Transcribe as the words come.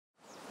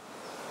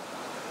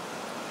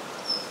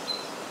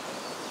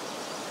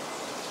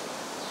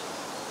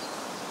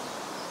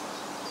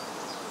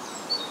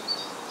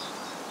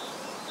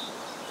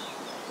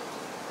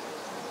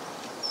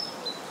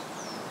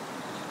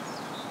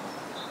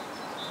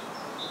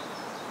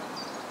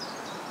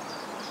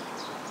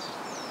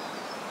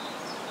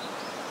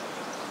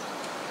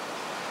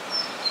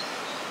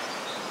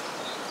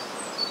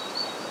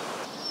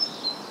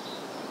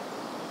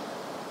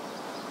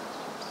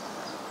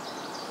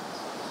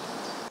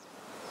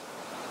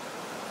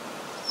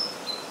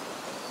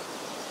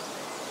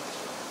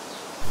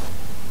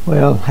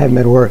Well, I haven't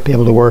been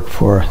able to work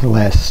for the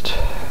last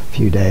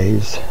few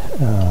days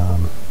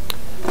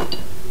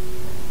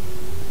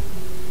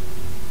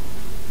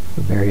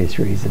for various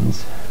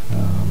reasons.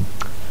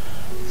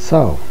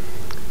 So,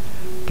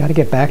 got to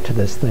get back to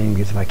this thing,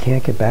 because if I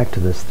can't get back to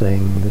this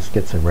thing, this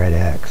gets a red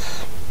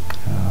X.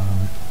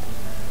 I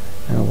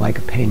don't like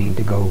a painting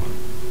to go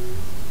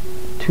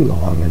too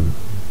long, and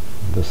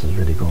this is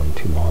really going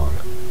too long.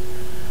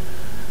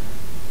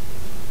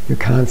 Your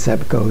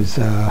concept goes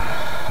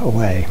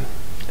away.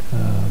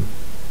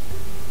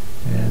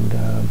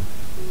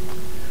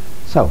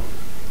 So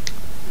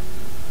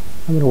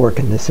I'm going to work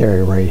in this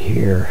area right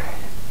here,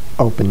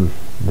 open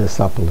this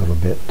up a little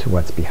bit to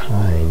what's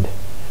behind,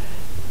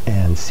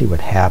 and see what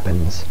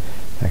happens. In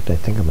fact, I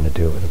think I'm going to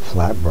do it with a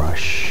flat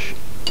brush.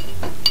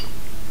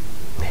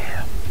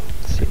 Yeah,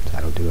 let's see if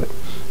that'll do it.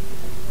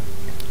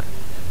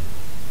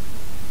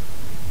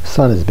 The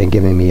sun has been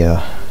giving me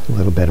a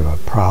little bit of a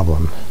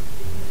problem.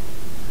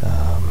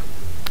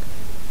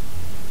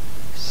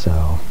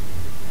 So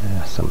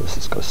some of this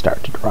is going to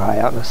start to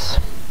dry on us.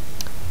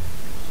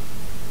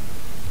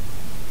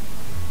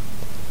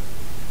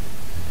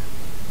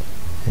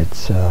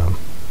 It's I'm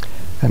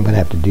going to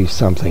have to do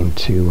something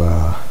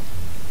to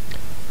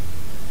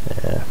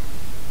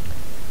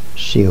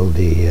shield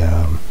the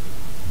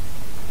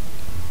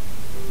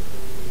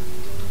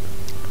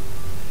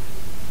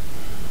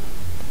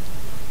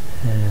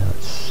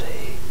let's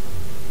see.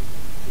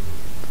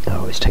 It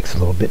always takes a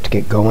little bit to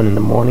get going in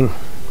the morning.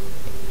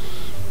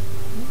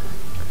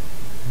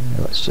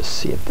 Let's just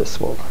see if this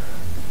will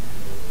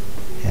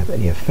have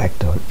any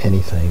effect on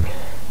anything.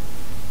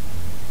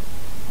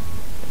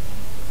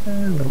 A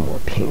little more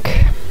pink.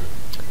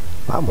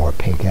 A lot more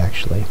pink,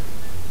 actually.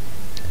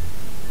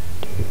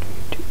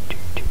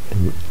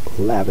 And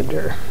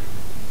lavender.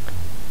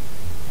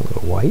 A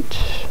little white.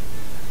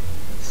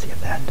 Let's see if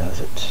that does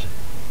it.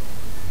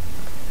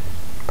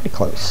 Pretty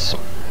close.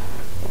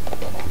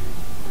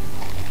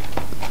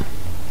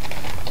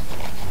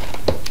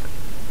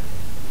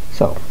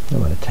 So I'm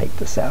going to take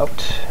this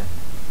out.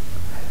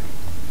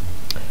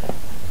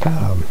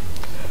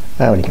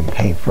 I only can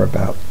paint for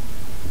about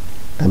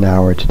an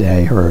hour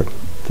today, or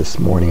this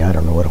morning. I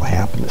don't know what will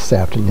happen this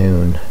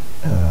afternoon.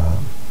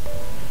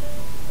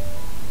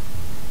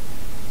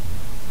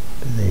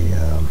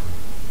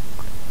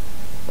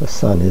 The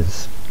sun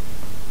is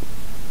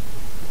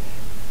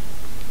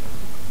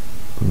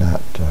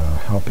not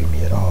helping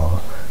me at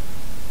all.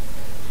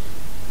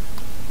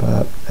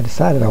 But I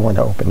decided I want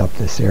to open up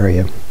this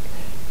area,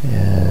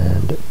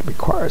 and it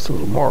requires a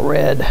little more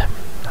red,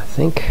 I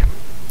think,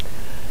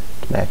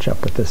 to match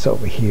up with this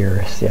over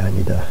here. See, I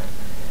need to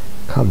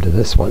come to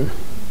this one.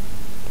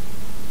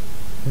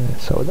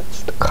 So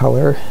that's the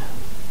color.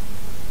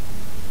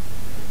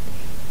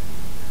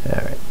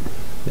 Alright,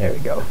 there we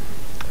go.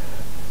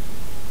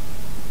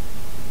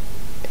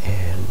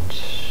 And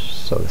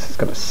so this is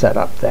going to set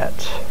up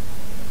that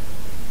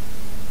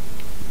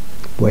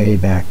way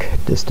back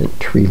distant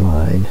tree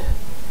line.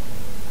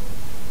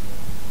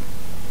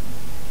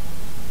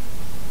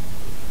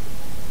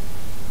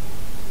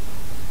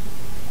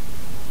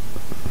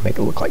 Make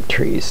it look like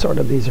trees, sort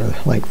of. These are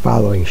like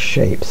following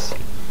shapes.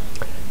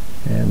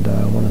 And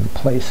one of the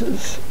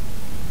places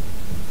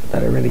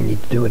that I really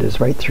need to do it is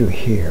right through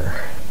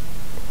here.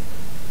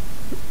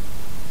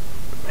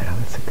 Yeah,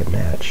 that's a good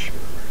match.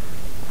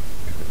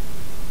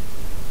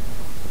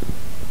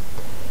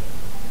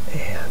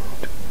 And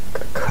I'm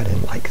going to cut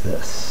in like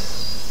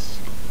this,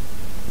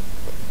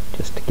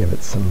 just to give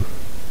it some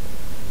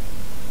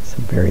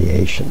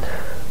variation.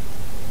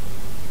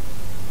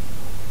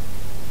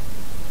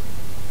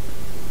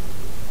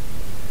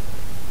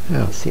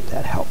 I'll see if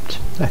that helped.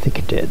 I think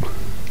it did.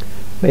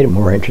 Made it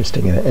more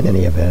interesting in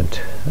any event.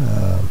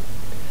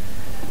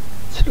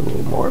 Let's do a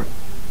little more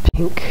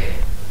pink.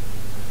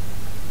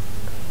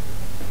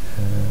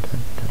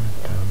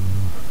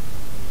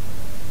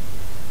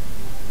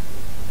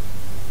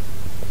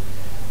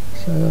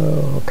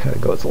 So kind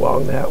of goes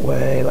along that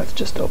way. Let's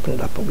just open it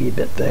up a wee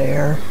bit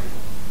there.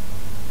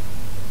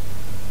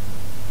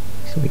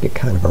 So we get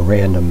kind of a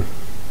random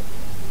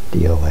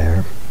deal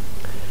there.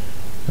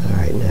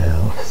 Alright,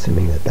 now,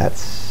 assuming that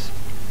that's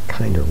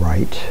kind of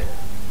right,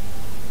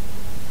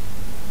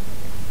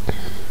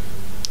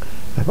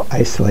 I've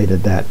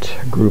isolated that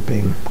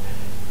grouping,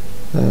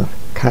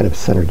 kind of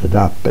centered it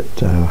up,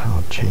 but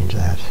I'll change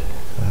that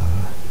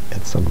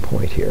at some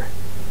point here.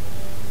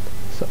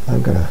 So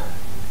I'm going to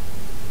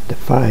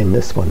define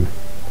this one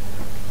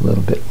a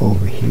little bit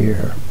over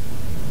here.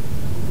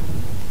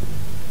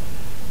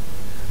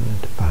 I'm going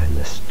to define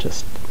this,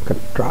 I'm going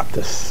to drop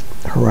this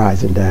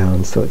horizon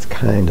down so it's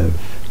kind of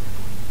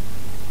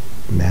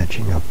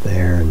matching up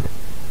there and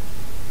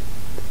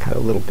kind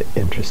of a little bit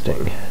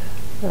interesting.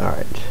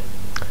 Alright.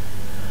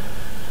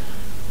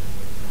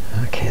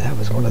 Okay, that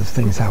was one of the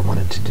things I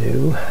wanted to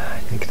do. I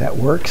think that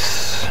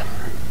works.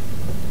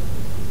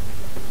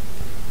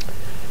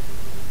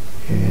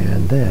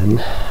 And then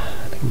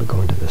I think I'm going to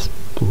go into this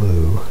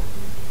blue.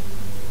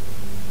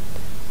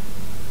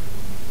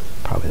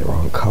 Probably the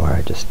wrong color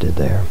I just did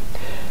there.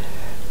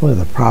 one of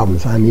the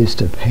problems. I'm used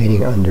to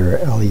painting under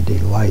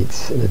LED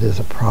lights, and it is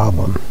a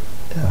problem.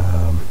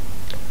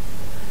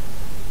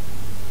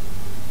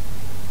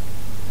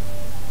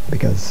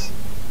 Because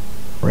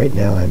right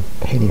now I'm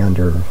painting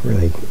under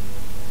really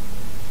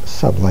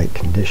sublight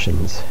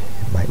conditions.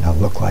 It might not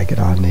look like it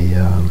on the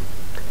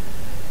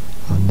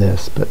on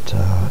this, but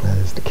that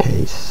is the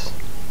case.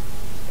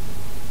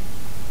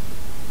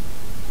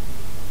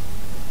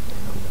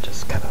 I'll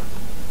just kind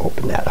of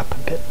open that up a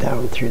bit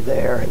down through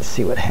there and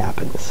see what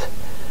happens.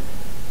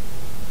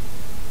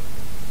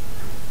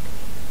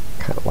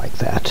 Kind of like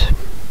that.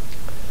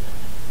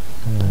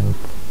 And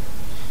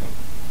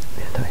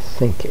I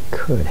think it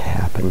could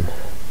happen.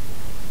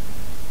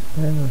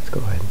 Well, let's go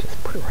ahead and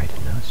just put it right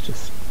in. Let's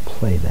just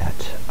play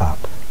that up.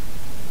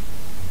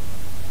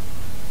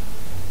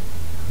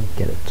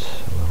 Get it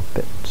a little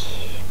bit.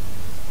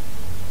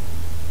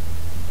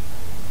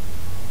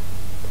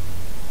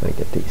 Let me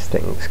get these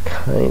things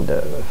kind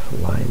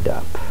of lined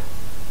up.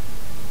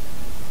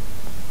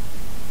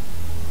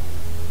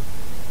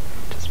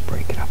 Just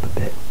break it up a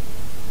bit.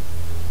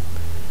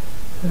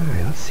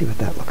 Alright, let's see what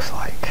that looks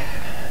like.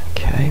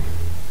 Okay.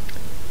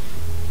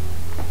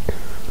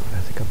 I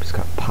think I'm just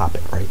going to pop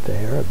it right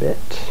there a bit.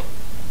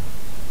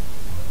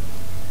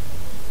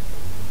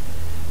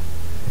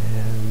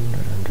 And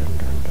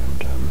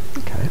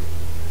okay,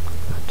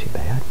 not too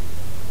bad.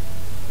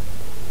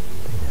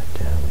 Bring that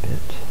down a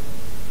bit.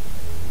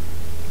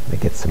 When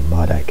I get some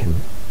mud, I can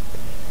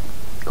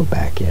go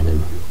back in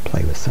and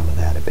play with some of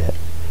that a bit.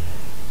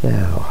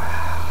 Now,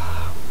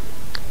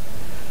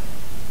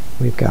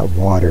 we've got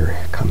water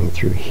coming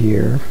through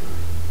here.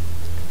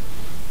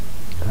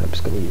 I'm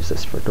just going to use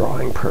this for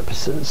drawing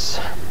purposes.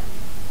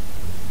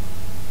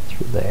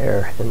 Through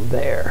there and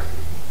there.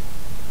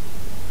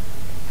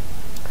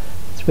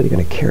 It's really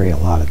going to carry a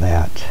lot of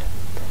that.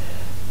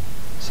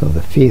 So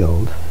the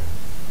field,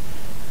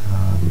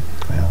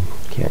 well,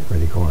 can't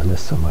really go on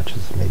this so much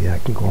as maybe I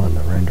can go on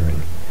the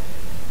rendering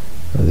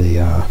or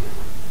the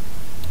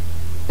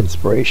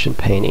inspiration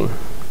painting.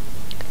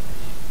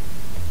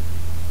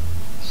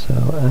 So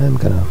I'm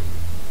going to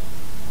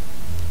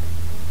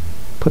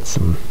put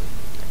some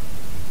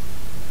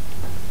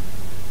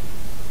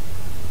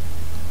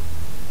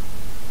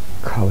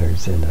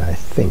colors in that I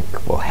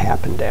think will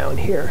happen down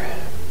here.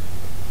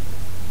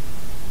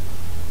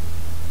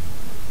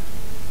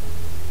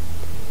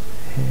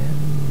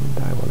 And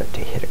I want it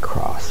to hit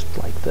across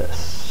like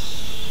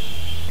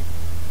this.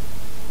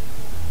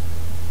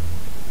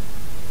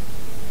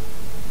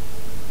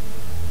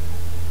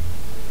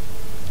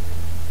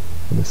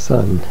 And the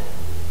sun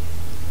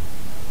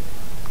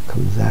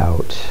comes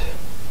out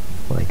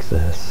like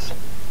this.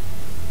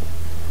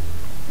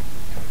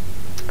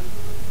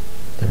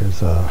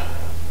 There's a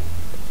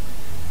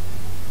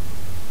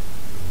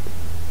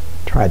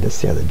tried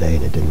this the other day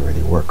and it didn't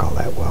really work all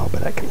that well,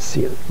 but I can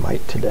see it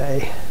might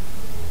today.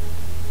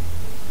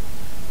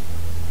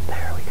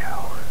 There we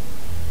go.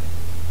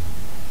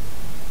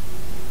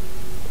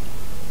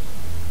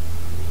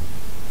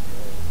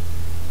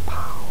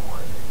 Pow.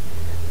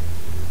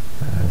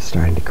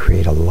 Starting to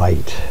create a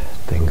light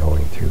thing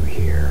going through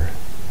here.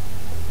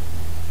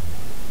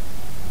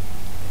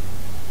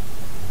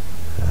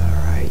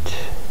 Alright.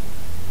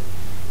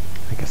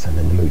 I guess I'm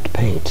in the mood to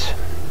paint.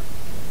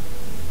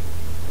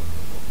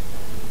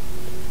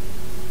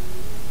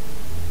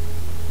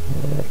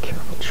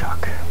 Careful,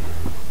 Chuck.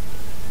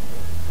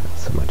 Not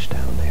so much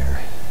down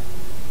there.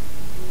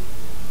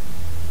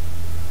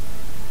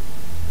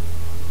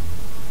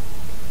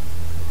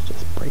 Let's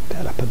just break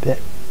that up a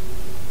bit.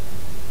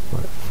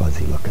 Want it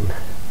fuzzy looking.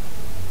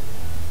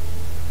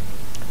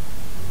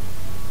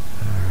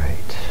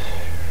 Alright.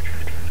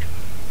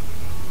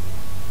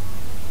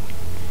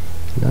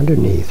 And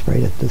underneath,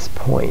 right at this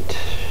point,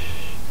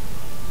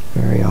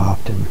 very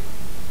often,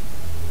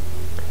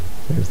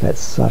 there's that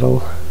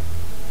subtle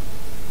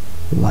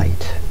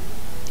light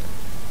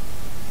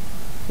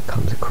that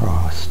comes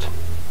across. I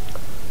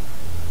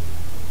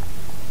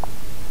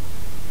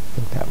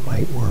think that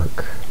might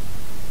work.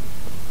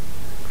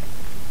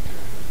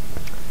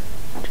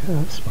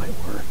 Just might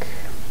work.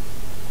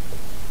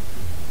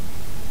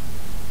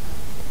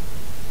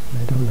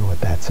 I don't know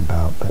what that's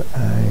about, but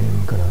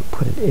I'm going to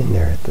put it in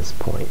there at this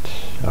point.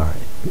 Alright,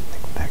 go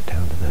back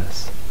down to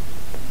this.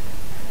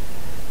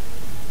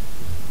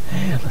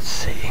 And let's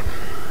see.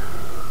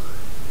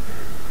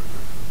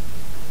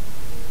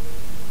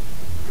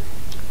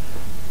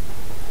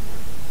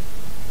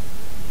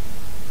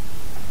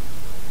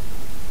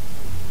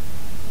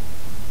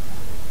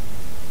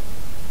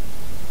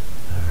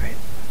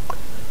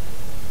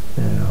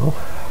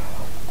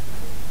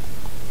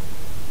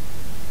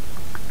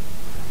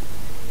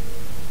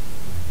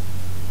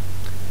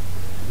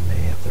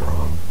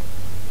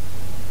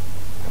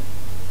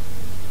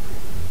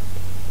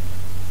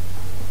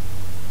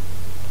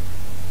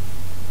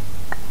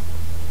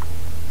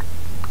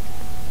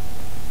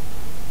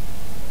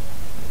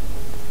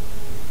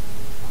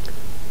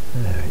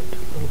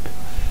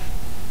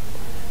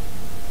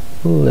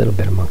 A little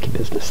bit of monkey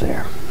business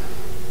there.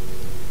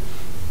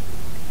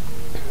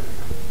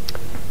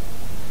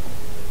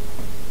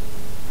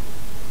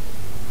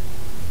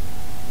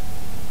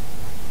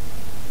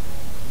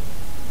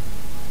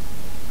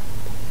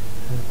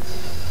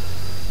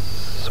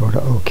 sort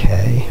of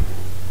okay.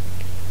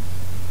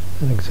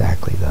 Not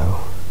exactly though.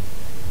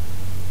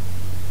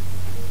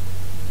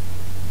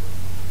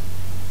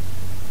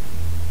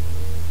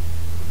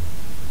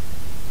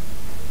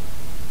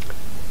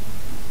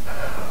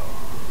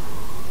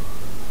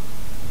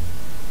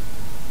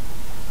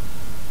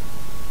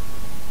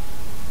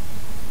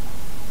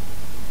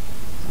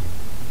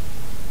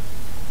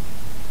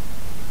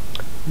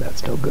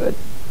 That's no good.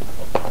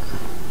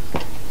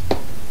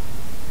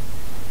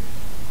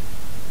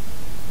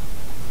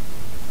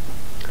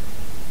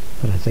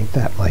 But I think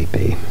that might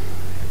be.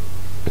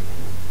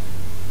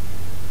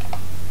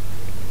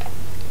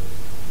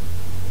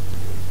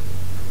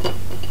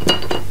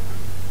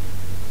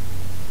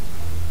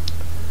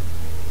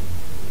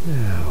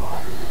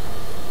 Now,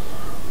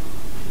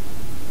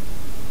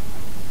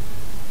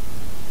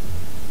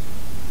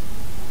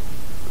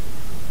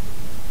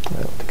 I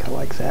don't think I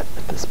like that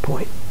at this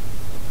point.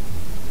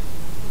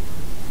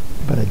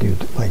 But I do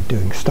like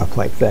doing stuff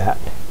like that.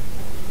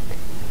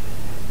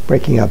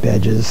 Breaking up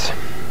edges.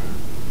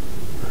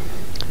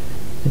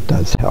 It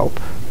does help.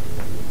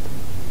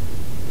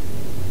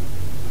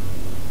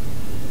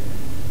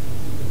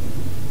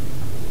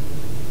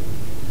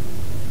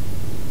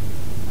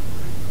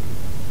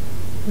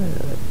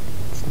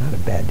 It's not a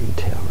bad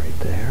detail right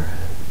there.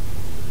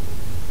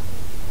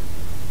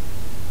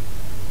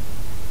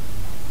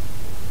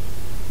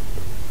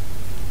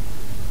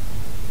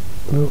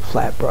 A little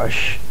flat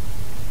brush.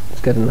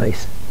 It's got a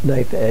nice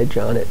knife edge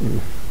on it,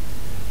 and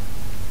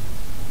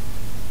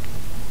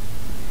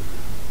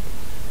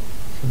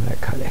so that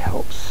kind of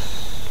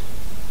helps.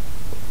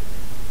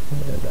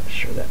 I'm not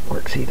sure that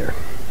works either.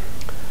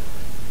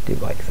 Do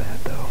like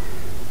that though.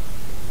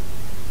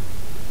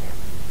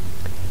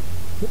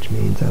 Which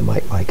means I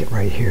might like it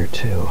right here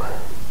too.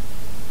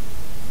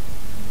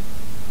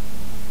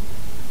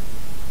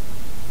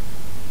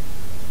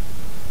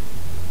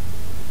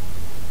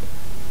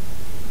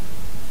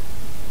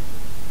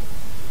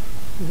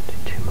 Not do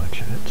too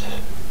much of it.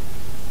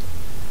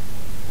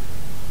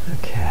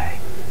 Okay.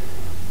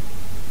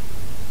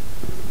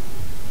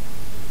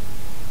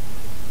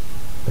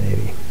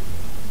 Maybe.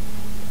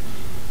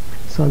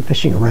 So I'm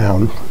fishing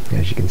around,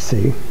 as you can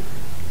see.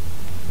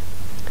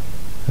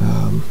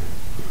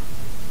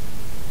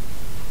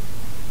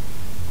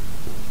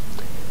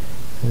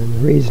 And the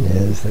reason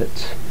is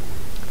that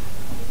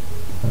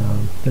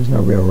there's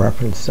no real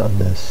reference on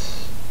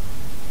this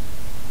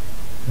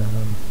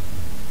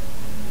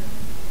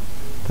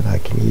that I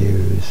can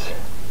use.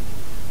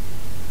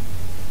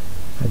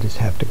 I just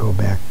have to go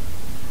back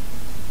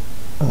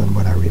on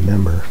what I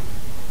remember.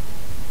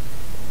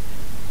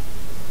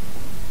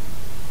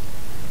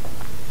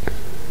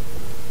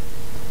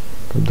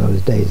 From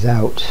those days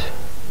out.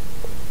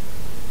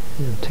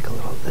 I'll take a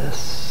little of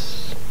this.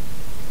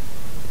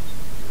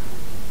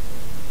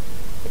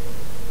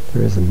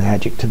 There is a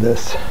magic to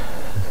this.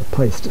 There's a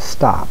place to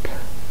stop.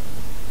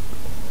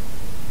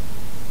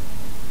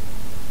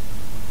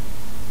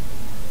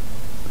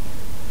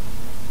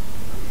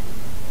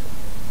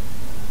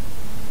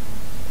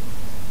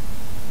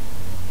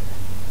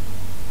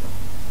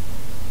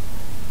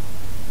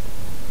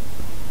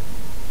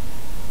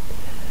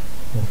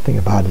 The thing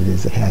about it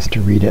is it has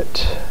to read at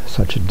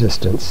such a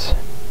distance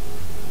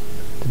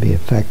to be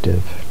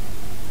effective.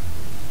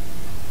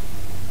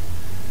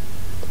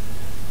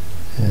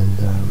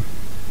 And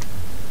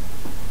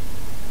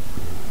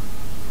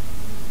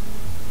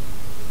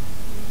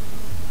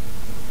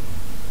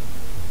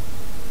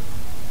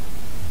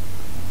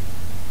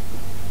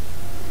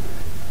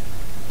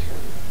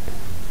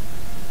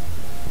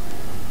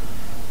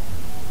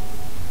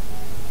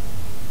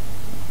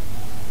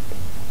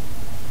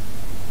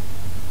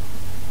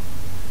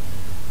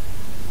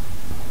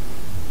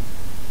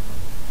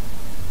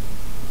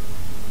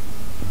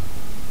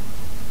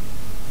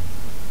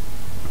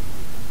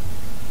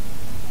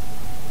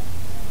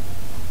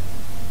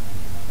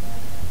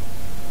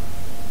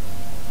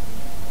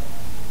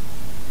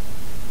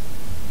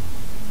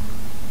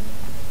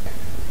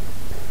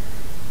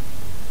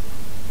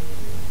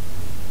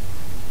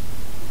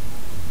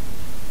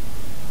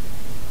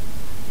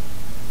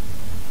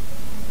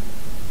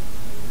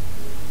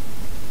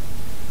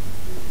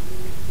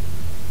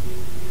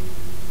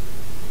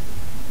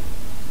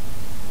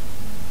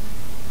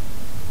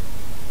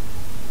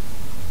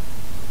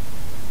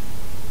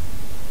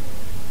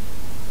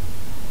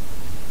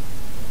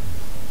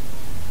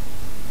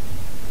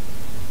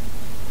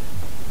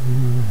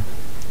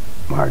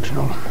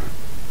marginal.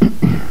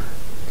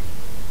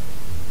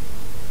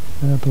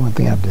 The one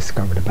thing I've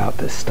discovered about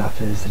this stuff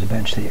is that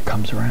eventually it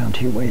comes around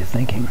to your way of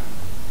thinking.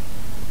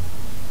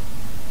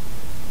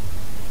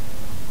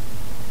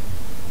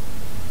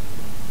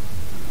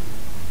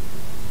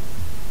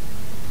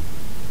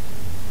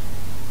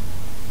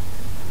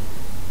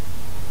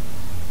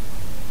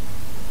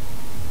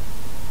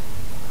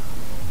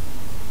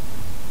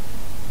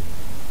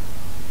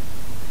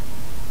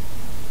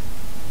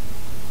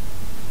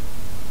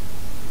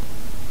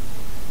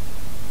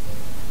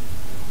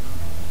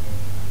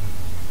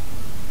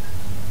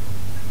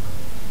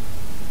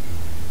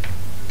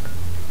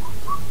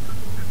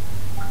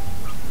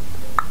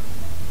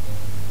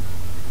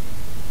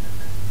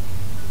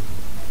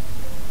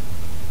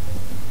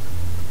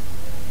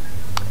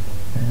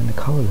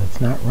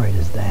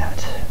 is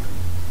that?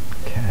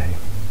 Okay.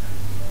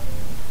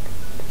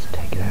 Just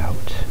take it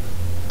out.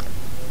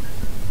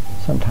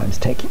 Sometimes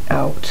taking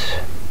out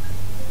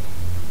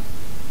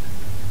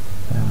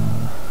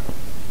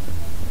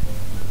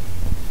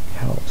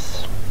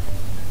helps.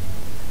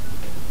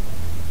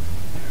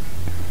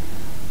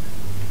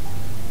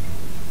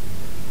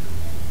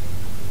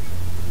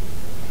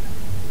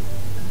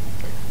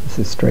 This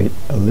is straight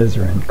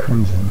alizarin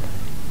crimson.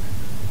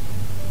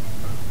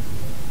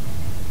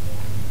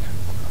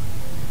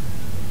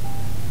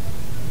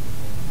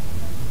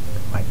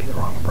 Might be the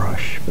wrong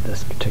brush for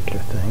this particular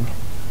thing.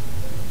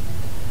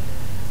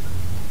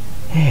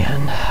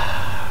 And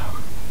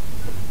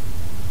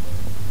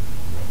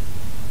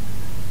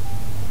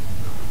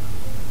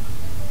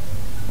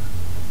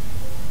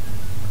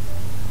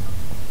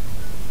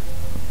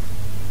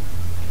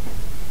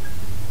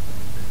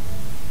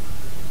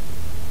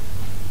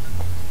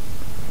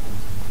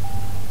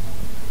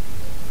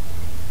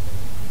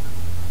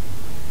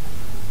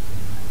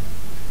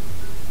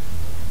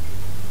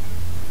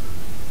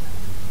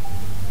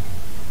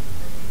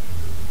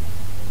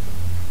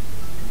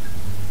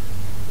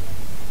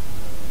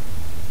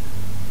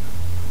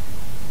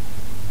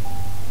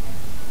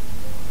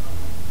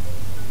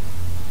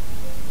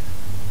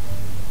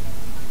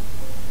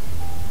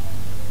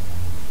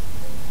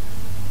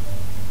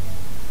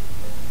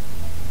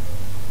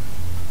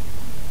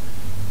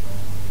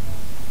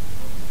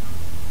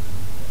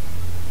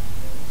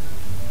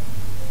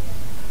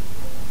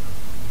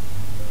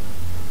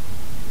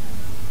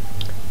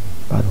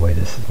by the way,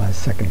 this is my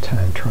second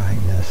time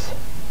trying this,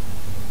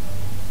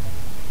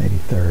 maybe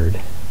third,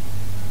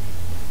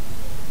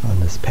 on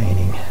this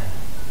painting.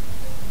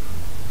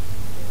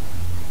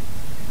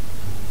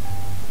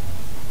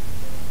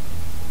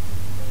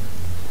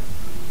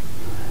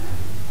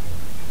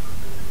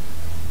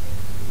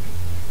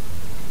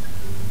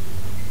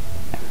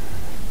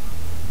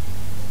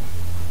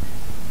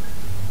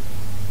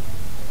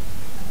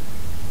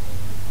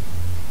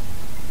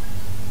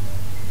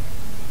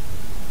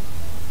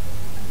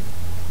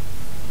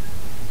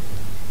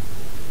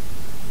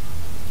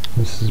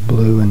 This is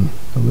blue and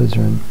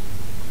alizarin.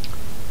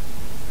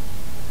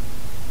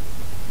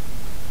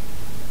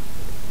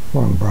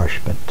 Wrong brush,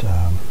 but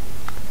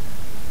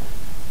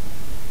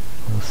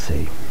we'll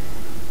see.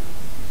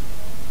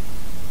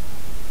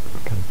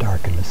 I'm going to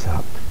darken this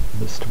up for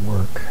this to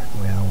work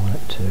the way I want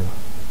it to.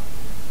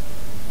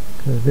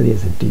 It really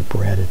is a deep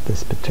red at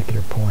this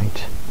particular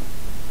point,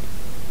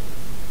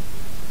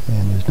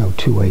 and there's no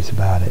two ways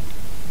about it.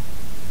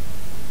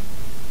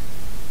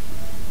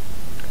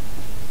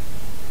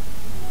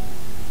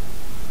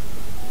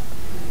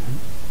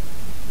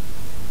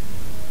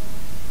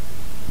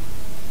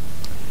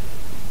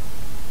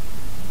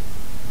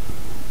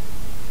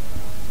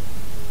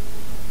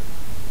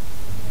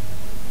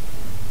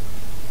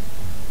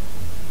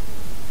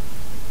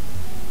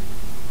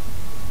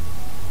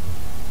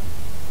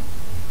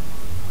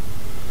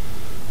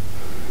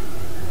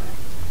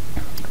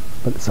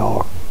 But it's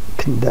all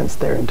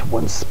condensed there into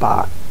one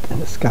spot,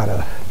 and it's got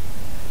to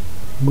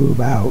move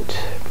out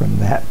from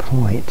that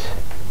point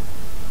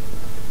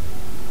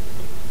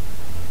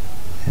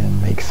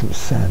and make some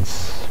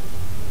sense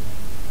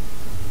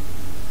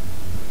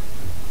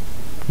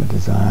from a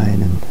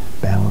design and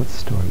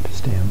balance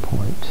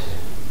standpoint.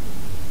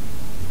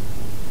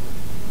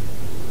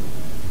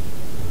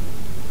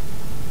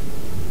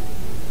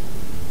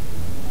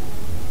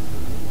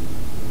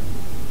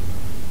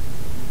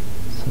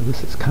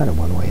 This is kind of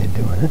one way of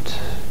doing it.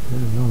 I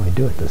don't normally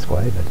do it this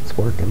way, but it's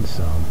working,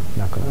 so I'm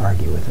not going to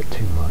argue with it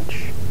too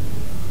much.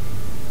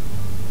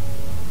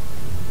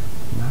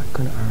 Not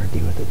going to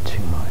argue with it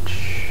too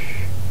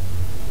much.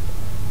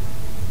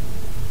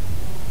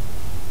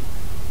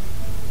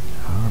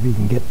 However you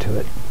can get to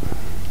it.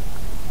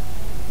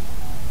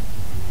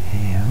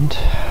 And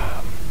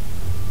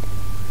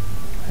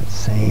that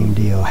same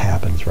deal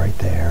happens right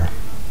there.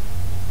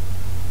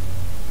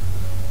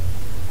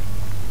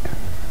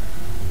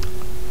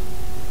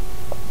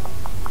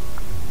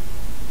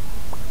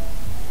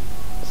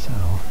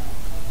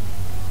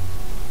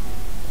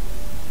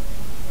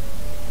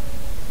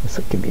 This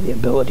will give me the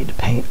ability to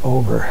paint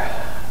over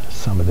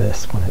some of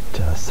this when it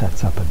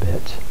sets up a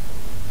bit.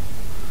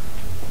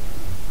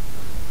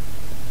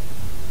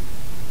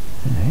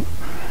 All right.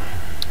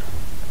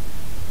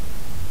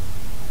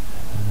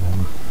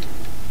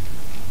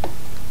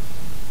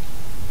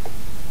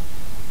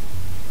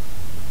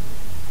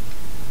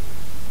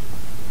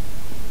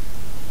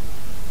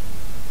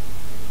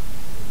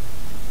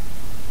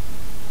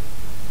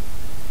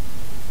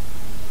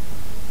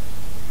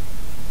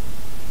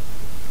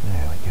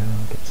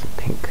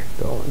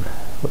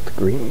 With the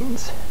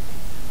greens,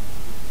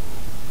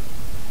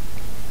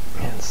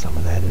 and some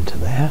of that into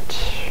that,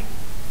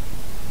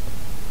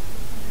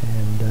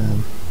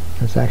 and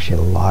there's actually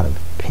a lot of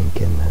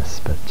pink in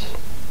this, but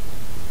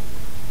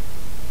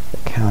the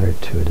counter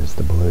to it is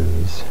the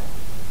blues,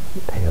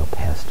 the pale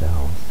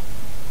pastels.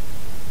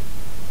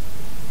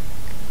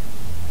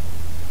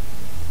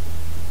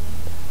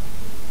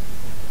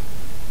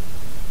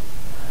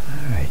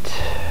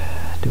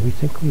 do we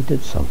think we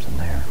did something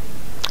there?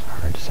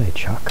 Hard to say,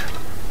 Chuck.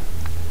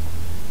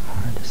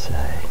 Hard to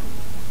say.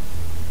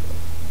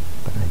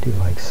 But I do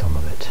like some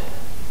of it.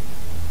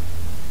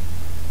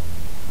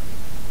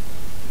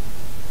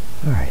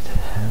 Alright,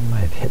 I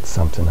might have hit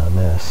something on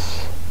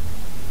this.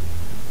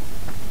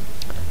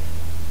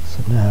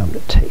 So now I'm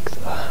going to take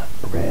the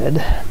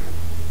red,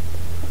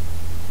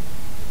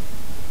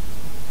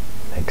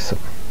 make some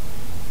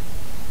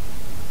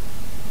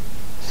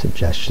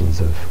suggestions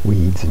of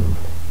weeds and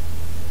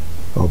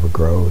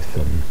overgrowth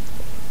and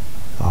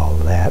all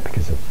of that,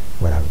 because if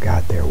what I've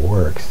got there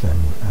works, then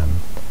I'm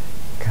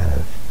kind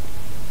of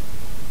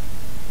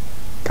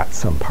got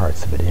some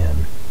parts of it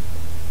in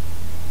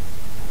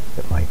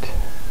that might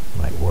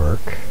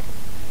work.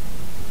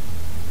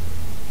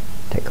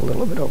 Take a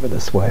little bit over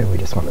this way. We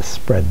just want to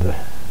spread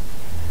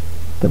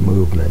the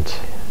movement,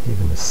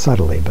 even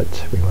subtly,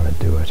 but we want to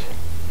do it.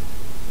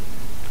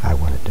 I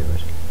want to do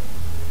it.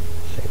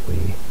 Say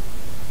we.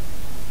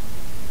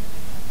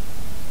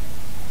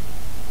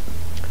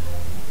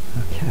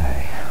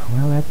 Okay,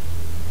 well, that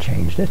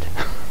changed it.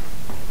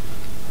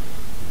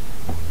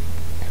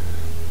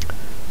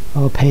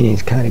 All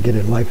paintings kind of get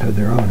a life of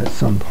their own at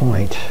some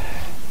point.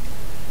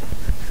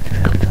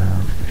 And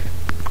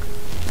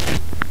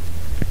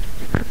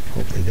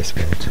hopefully this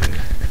will too.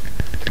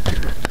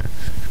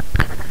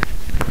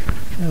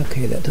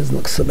 Okay, that doesn't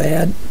look so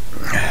bad.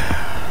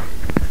 I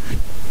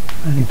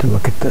need to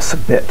look at this a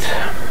bit.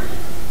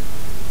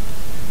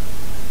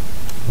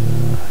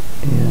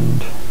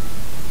 And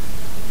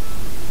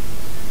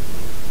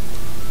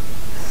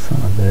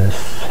some of this.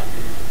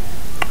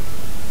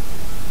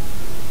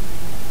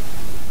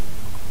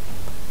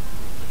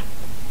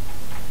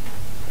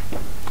 I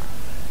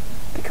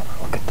think I'm going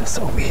to look at this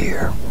over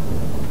here.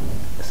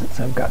 Since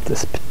I've got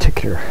this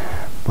particular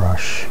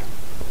brush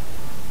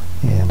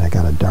and I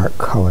got a dark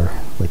color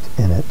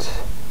within it.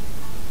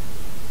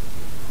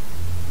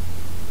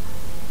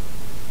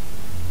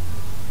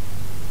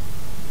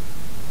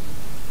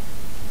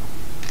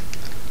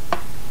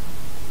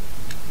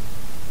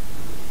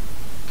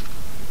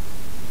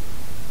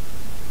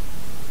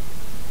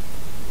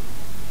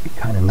 Be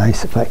kind of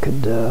nice if I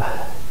could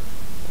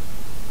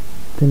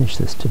finish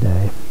this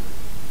today.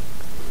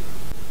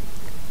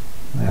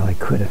 Well, I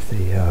could if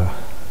the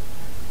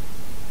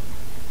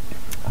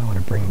I want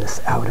to bring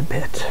this out a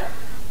bit.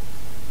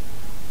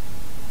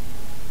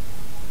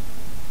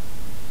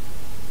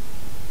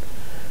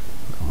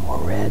 A little more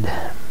red.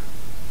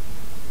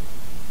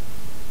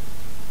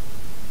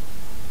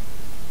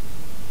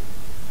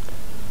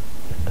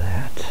 And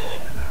that.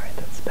 Alright,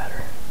 that's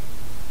better.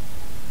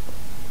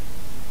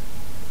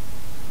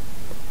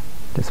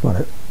 Just want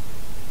to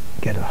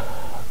get a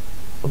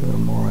little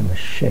more on the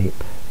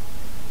shape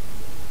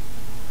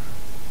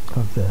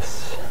of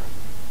this.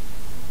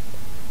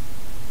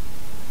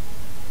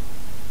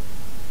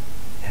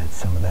 Add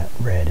some of that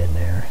red in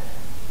there.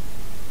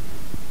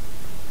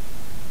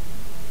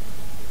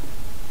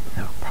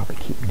 I'll probably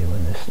keep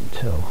doing this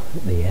until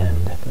the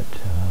end,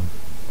 but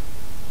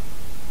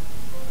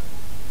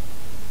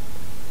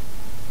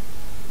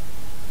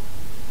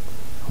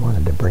I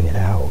wanted to bring it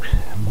out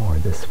more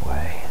this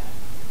way.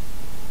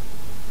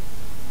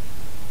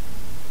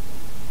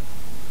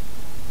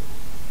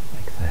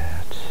 Like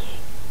that.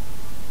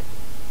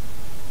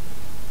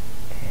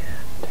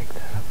 And take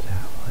that up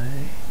that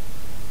way.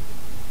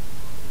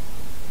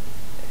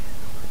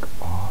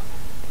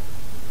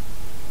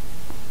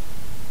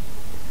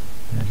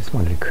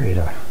 Wanted to create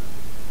a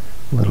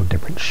little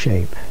different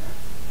shape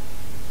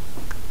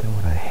than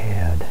what I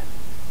had.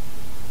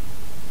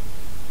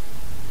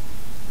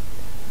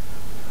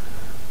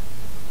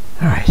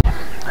 Alright,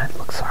 that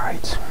looks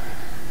alright.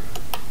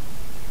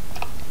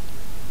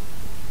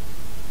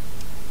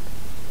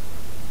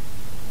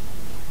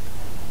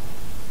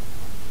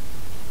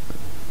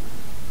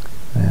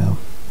 Well,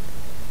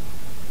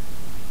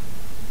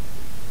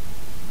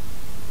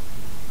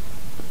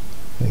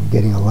 I'm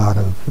getting a lot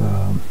of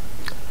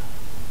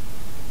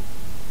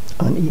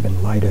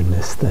uneven light in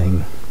this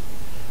thing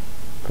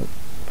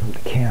from the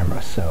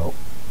camera, so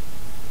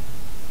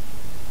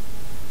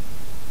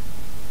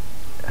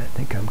I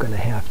think I'm going to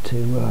have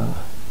to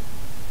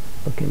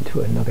look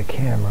into another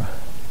camera.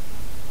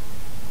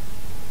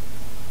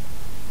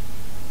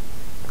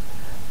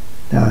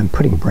 Now I'm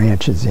putting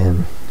branches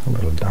in a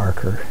little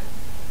darker,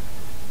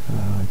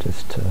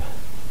 just to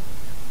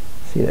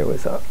see. There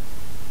was a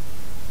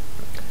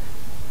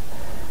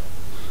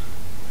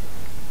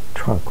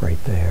trunk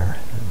right there.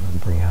 I'm going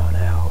to bring on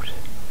out,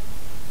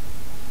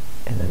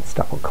 and then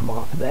stuff will come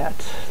off of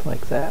that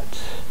like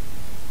that.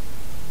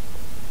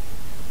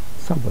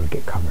 Some will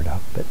get covered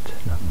up, but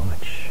not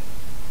much.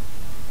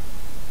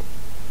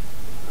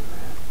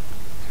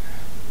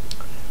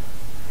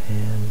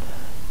 And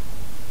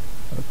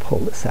I'll pull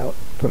this out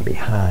from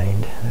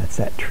behind. That's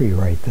that tree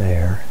right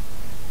there,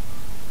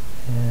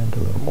 and a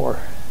little more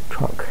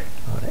trunk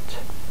on it.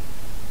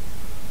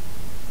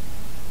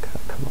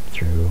 Come up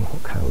through, we'll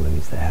kind of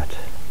lose that.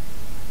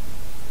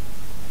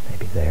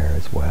 Maybe there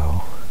as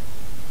well.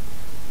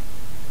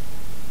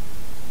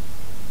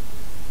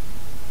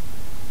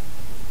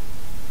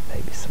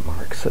 Maybe some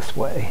marks this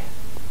way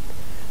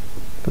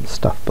for the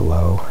stuff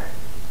below.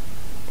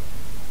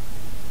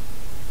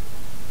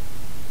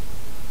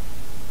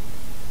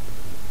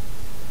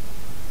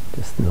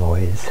 Just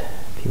noise,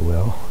 if you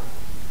will.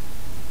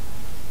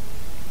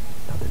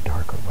 Another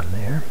darker one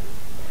there.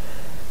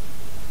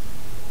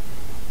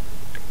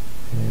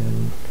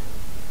 And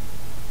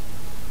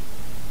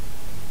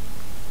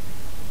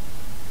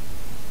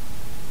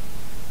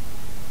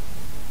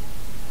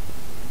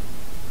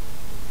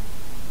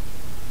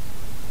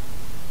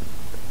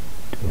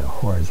doing a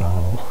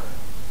horizontal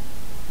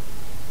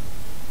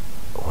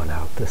one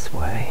out this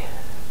way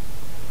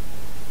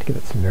to give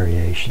it some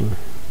variation.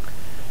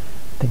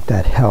 I think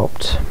that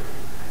helped.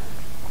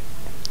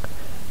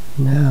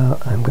 Now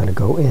I'm going to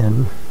go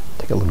in,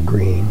 take a little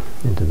green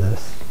into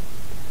this,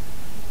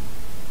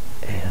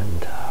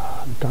 and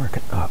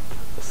darken up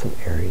some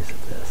areas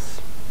of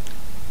this.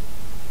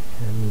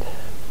 And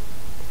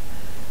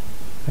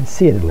I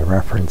see it in the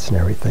reference and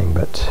everything,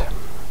 but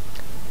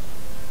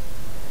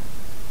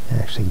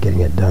actually getting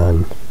it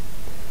done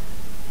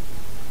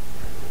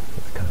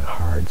is kind of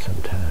hard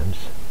sometimes.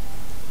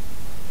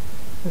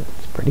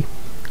 It's pretty.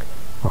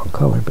 Wrong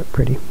color, but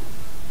pretty.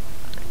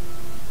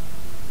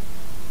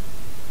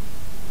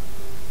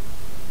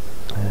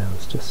 Yeah,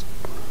 it's just,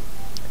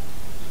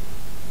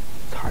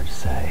 it's hard to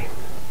say.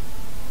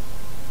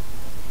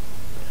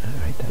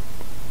 Alright, that,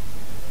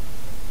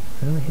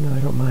 well, you know, I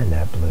don't mind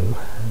that blue.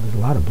 There's a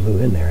lot of blue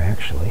in there,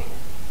 actually,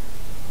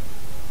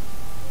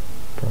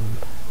 from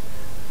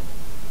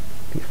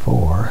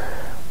before.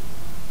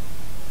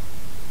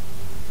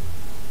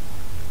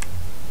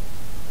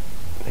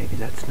 Maybe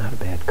that's not a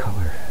bad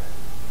color.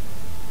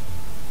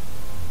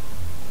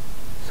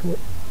 So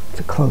it's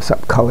a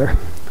close-up color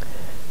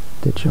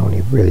that you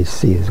only really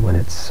see is when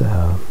it's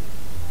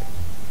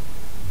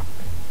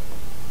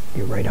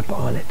you're right up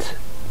on it.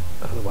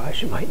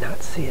 Otherwise you might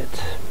not see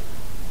it.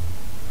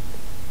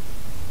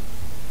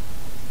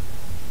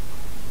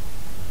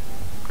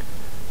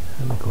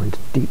 I'm going to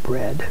deep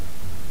red,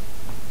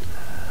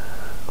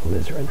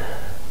 alizarin.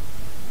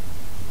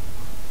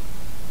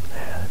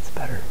 Yeah, that's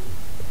better.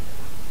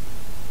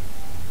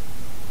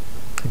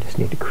 I just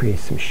need to create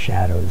some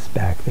shadows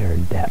back there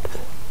in depth.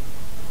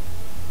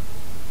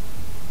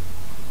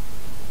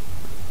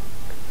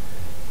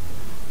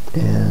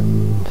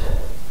 And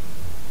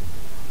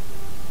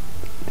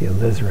the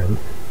alizarin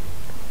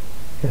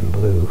and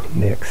blue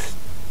mixed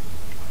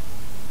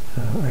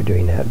are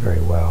doing that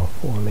very well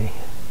for me.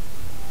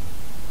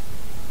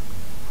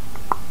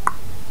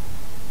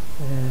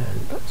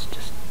 And let's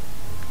just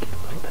get a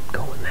little bit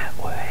going that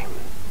way.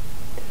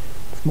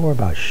 It's more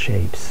about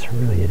shapes,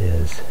 really it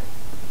is.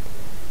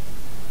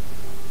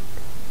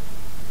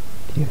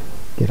 You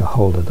get a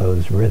hold of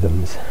those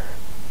rhythms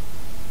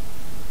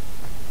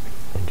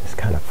and just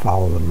kind of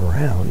follow them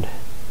around.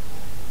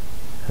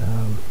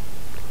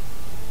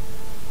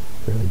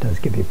 Really does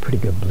give you a pretty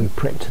good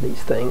blueprint to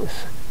these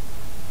things.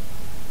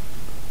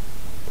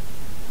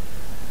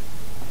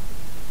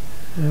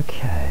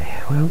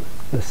 Okay, well,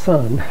 the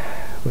sun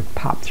would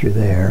pop through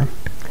there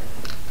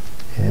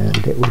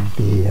and it would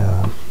be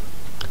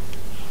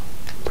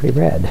pretty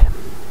red.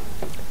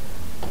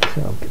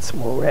 So I'll get some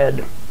more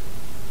red.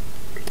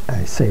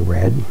 I say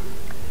red.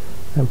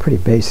 I'm pretty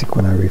basic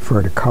when I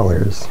refer to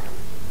colors.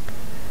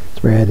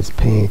 It's red, it's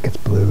pink, it's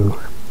blue.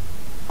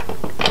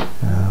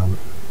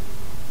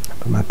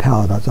 But my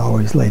palette is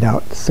always laid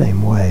out the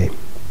same way,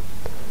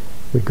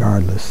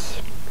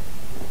 regardless.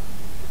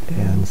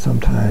 And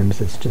sometimes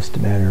it's just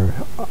a matter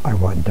of I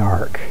want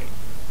dark,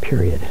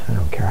 period. I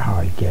don't care how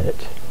I get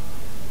it.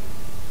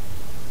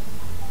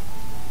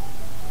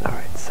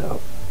 Alright,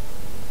 so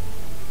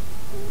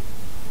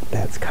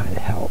that's kind of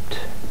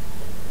helped.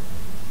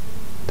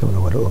 Don't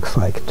know what it looks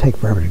like. It'll take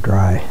forever to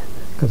dry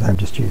because I'm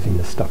just using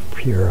this stuff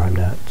pure. I'm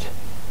not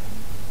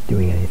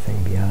doing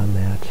anything beyond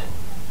that.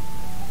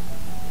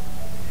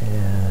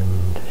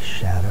 And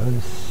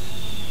shadows.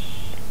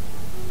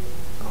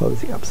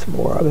 Closing up some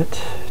more of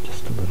it,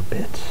 just a little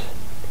bit.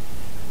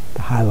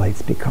 The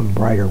highlights become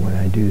brighter when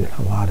I do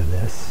a lot of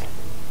this.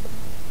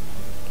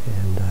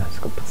 And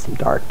just going to put some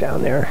dark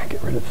down there,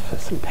 get rid of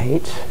some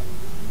paint.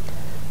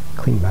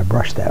 Clean my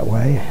brush that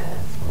way.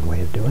 That's one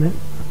way of doing it.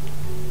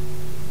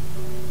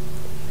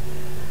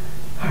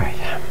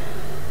 Alright.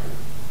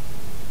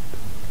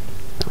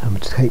 I'm going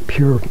to take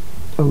pure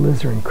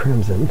alizarin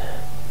crimson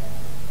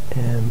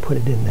and put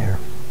it in there.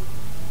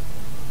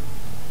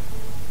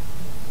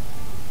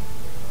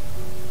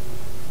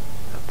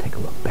 I'll take a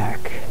look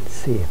back and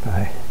see if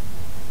I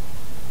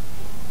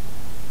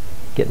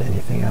get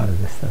anything out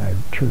of this that I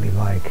truly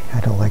like.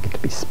 I don't like it to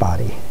be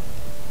spotty.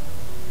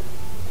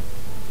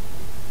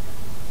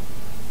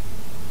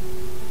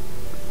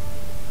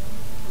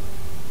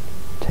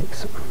 Take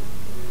some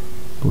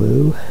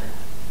blue,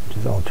 which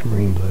is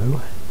ultramarine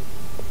blue,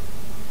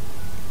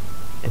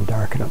 and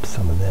darken up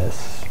some of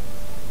this.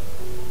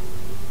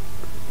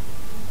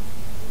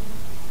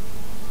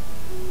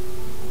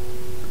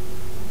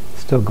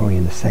 Still going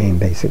in the same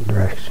basic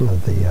direction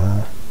of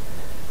the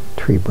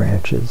tree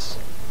branches.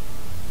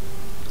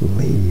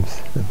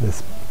 leaves of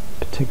this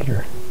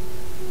particular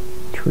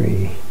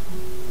tree.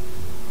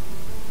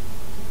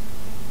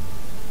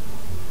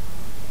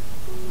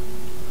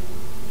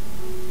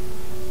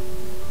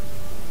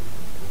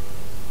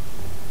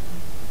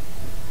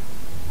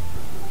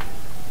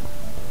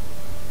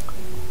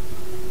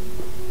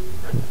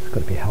 It's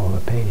going to be a hell of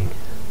a painting.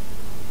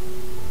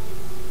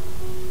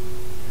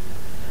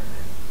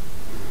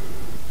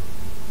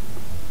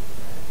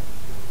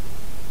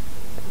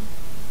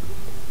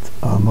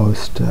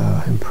 Almost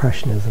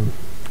impressionism.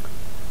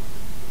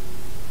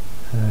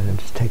 I'm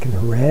just taking the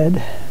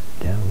red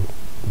down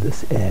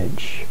this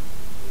edge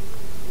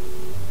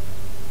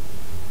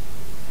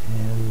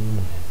and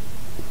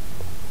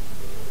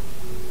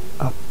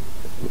up,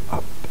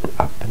 up, and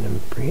up, and then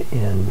bring it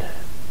in.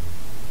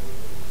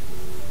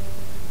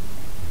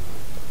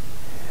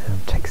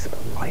 And take some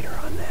lighter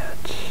on that.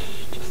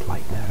 Just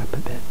lighten that up a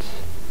bit.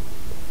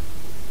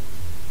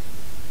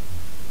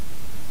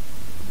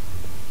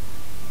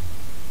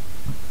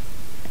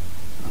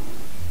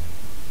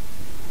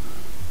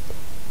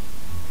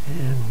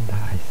 And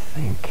I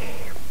think,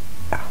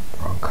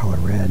 wrong color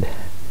red.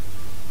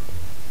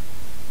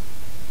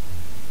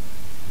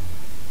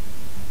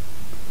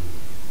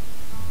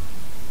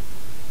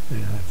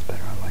 Yeah, that's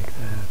better. I like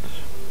that.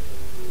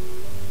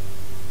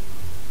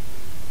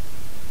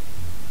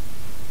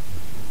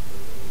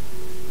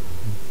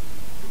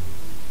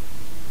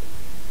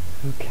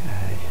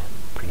 Okay,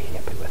 pretty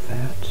happy with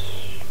that.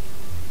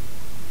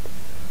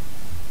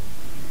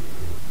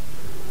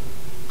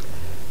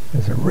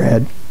 There's a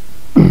red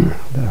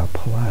that I'll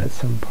pull out at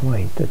some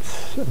point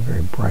that's a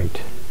very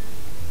bright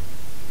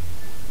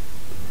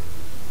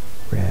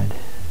red.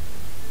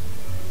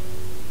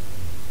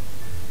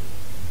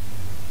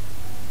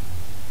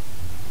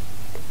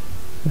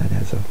 That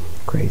has a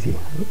crazy,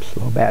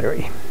 low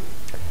battery.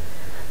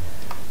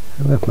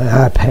 I left my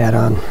iPad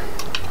on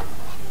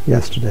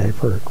yesterday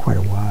for quite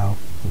a while,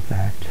 in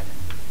fact.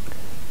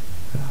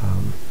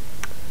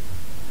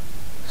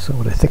 So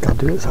what I think I'll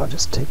do is I'll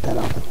just take that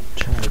off and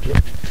charge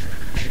it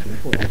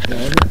before I'm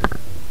done.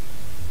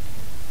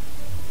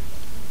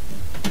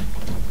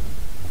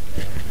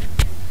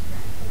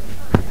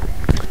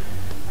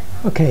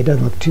 Okay, it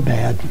doesn't look too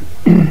bad.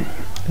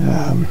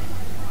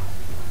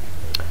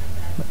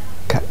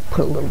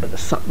 Put a little bit of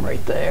something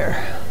right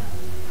there.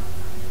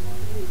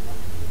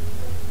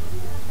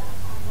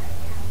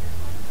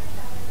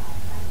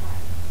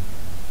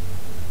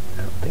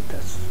 I don't think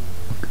that's a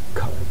good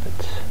color,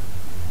 but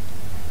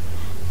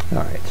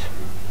all right.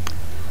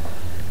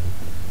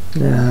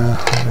 Now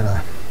I'm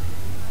gonna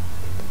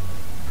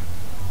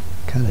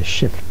kind of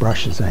shift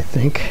brushes, I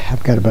think.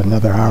 I've got about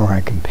another hour I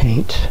can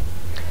paint.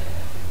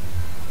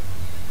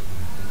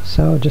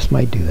 So just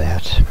might do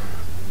that.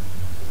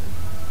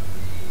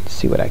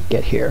 See what I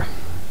get here.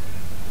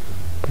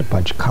 Put a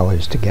bunch of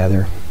colors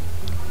together.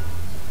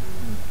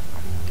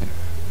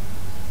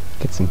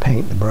 Get some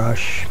paint in the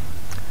brush.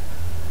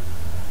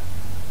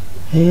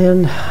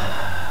 And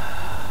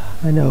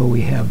I know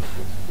we have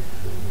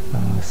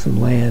some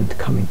land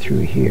coming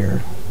through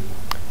here.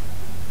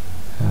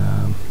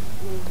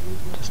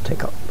 Just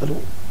take a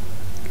little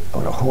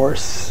on a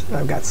horse.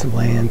 I've got some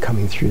land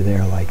coming through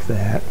there like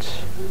that.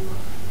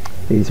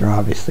 These are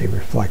obviously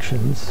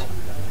reflections.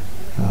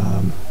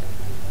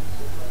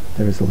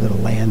 There's a little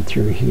land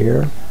through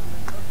here.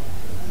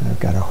 I've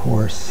got a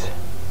horse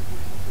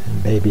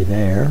and baby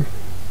there.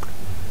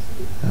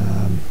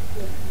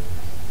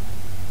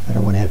 I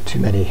don't want to have too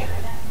many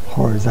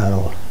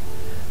horizontal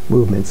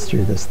movements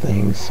through this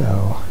thing,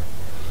 so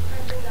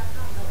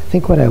I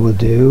think what I will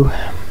do,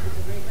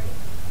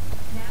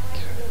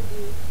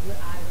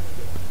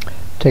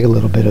 take a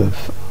little bit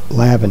of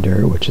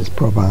lavender, which is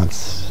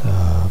Provence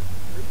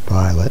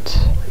violet,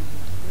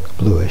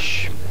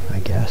 bluish, I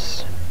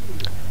guess,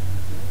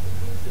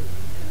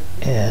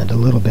 and a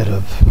little bit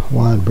of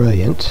Juan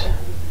Brilliant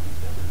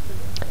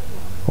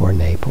or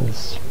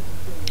Naples,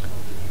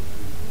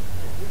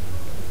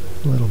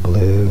 a little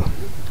blue.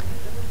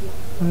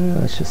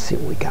 Let's just see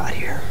what we got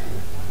here.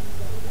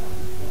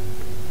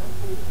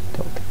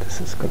 Don't think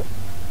this is gonna,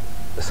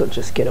 this will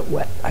just get it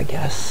wet, I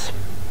guess.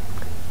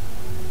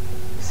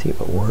 See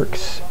if it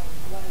works.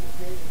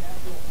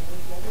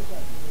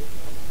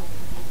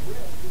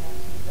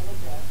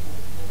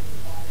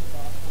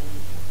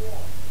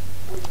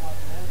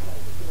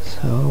 So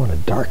I want to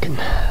darken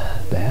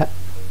that.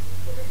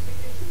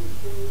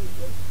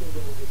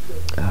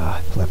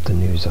 I've left the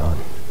news on.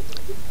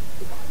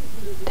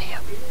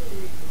 Damn.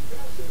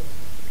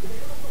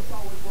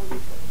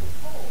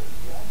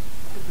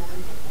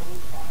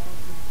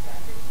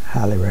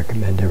 Highly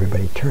recommend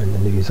everybody turn the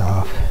news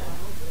off.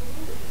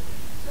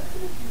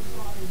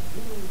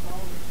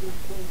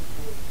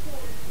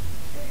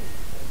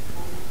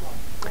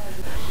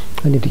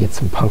 I need to get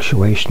some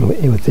punctuation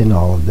within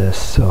all of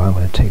this, so I'm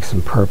going to take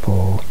some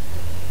purple.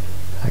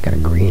 I got a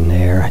green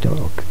there. I don't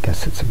know, I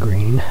guess it's a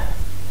green.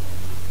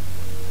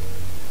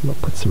 I'm going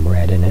to put some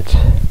red in it,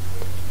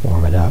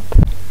 warm it up.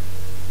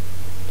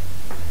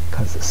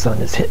 Because the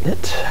sun is hitting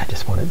it, I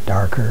just want it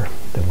darker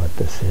than what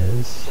this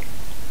is.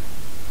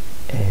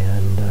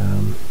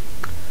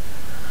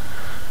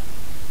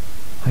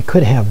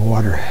 could have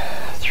water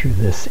through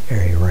this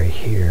area right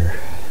here.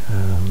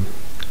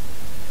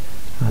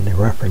 On the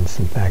reference,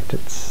 in fact,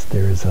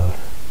 there is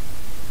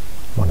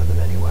one of them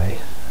anyway.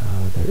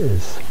 There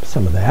is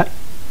some of that.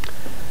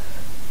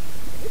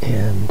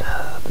 And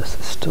this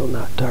is still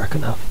not dark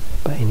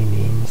enough by any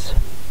means.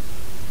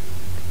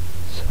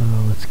 So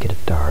let's get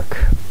it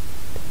dark.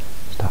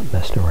 Stop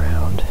messing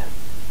around.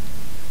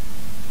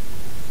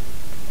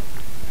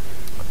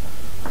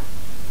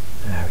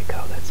 There we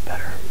go, that's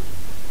better.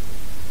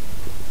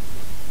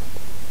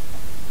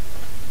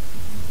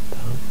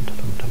 Dum,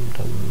 dum, dum,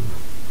 dum.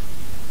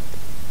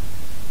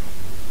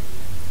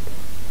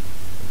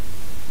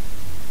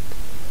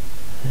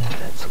 And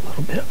that's a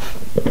little bit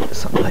of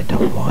something I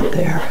don't want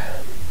there.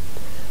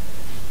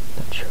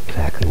 Not sure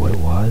exactly what it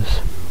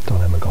was. Don't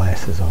have my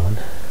glasses on.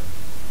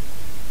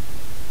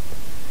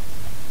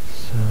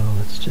 So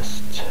let's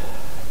just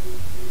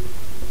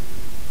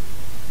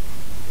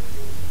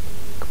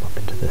come up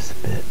into this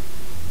a bit.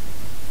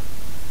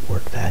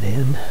 Work that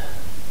in.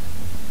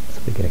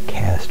 So we get a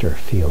cast or a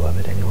feel of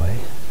it anyway,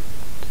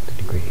 to the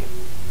degree.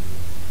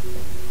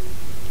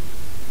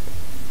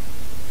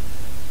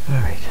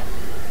 Alright.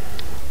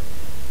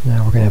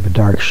 Now we're going to have a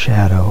dark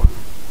shadow.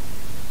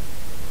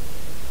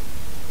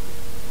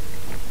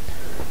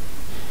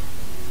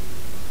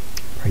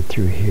 Right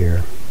through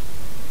here.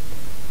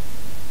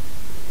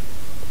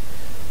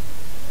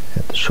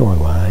 At the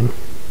shoreline.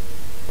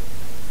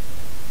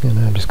 And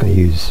I'm just going to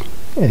use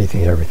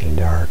anything and everything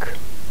dark.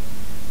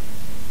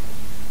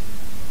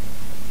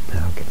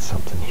 Now I'll get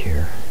something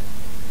here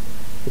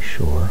for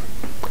sure.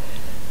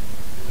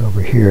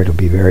 Over here it'll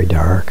be very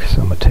dark,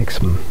 so I'm going to take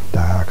some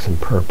dioxin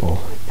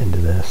purple into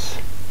this.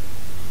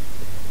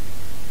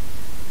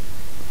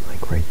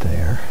 Like right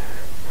there.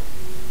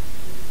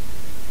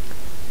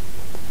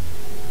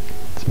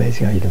 It's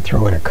amazing how you can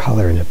throw in a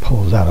color and it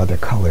pulls out other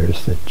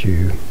colors that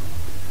you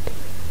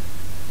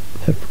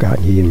have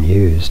forgotten you even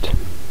used.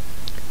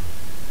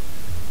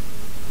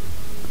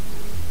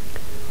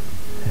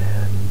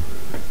 And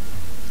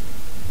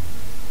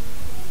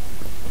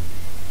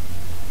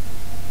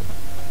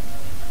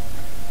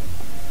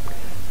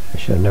I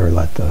should have never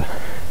let the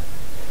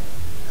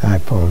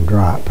iPhone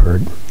drop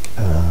or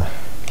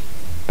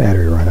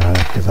battery run out,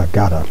 because I've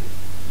got a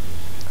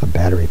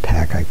battery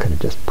pack I could have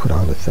just put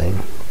on the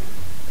thing.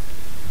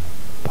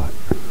 But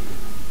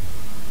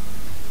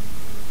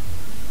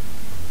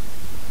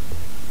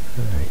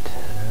alright,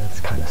 that's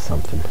kind of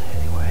something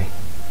anyway.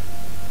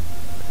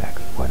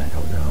 Exactly what, I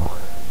don't know.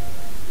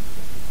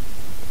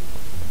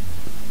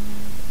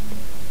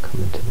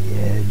 Coming to the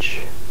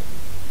edge.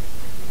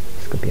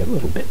 It's going to be a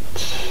little bit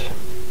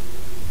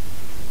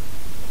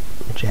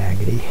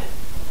jaggedy.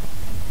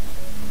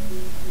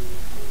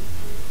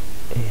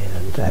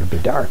 And that'll be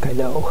dark, I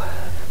know.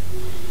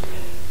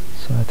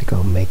 So I think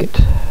I'll make it,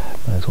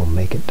 might as well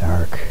make it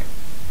dark.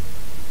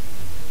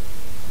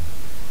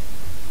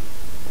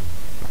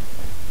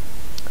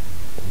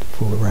 Don't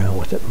fool around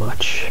with it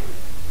much.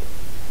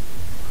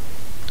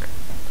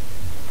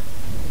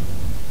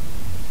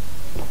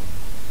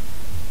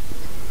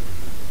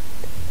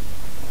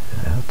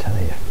 And I'll tell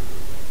you,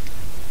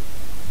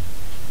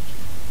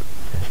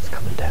 it's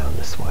coming down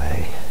this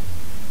way.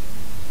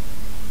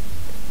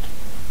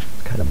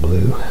 It's kind of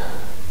blue.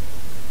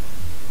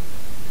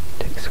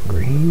 Take some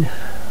green.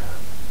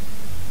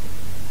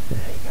 There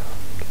you go.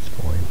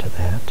 Gets more into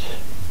that.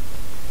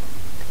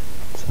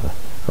 It's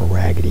a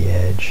raggedy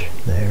edge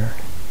there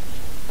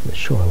to the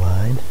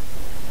shoreline.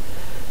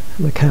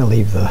 I'm going to kind of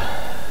leave the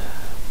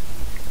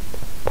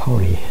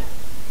pony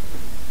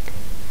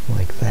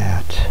like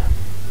that.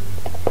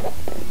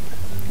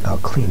 I'll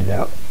clean it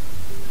out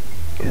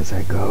as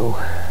I go.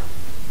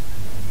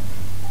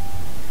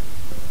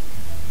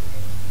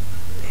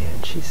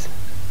 And she's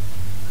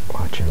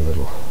watching a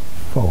little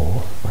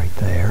foal right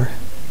there.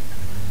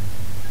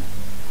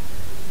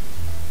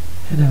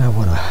 And then I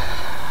want to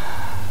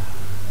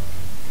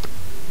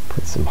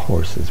put some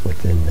horses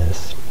within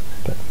this,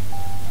 but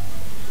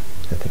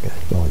I think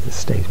as long as it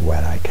stays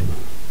wet I can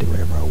do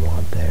whatever I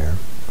want there.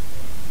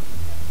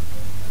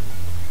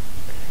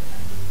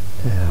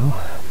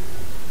 Now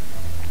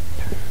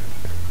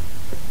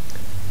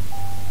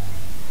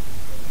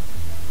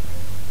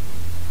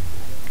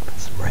put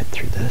some red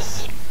through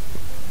this,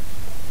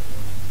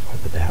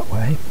 over that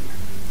way.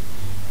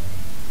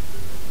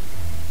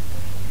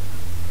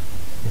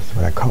 This is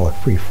what I call a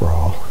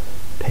free-for-all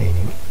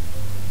painting.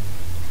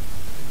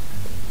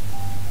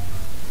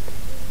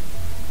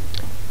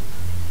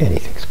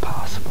 Anything's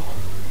possible.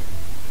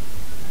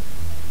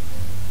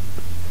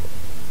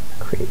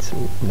 Create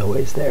some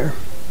noise there.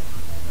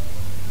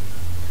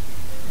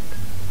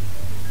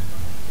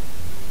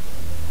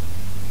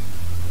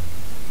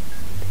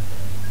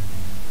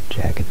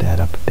 Jagged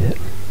that up a bit.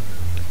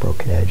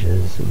 Broken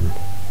edges and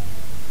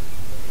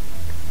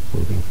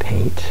moving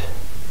paint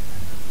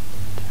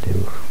to do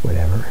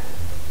whatever.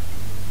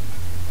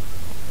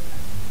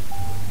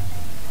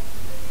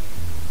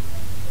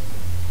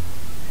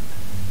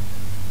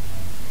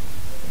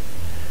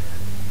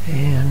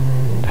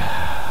 And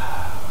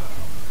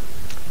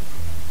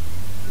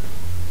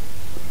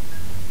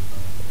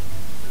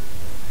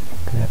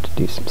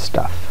do some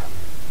stuff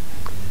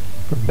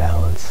for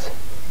balance.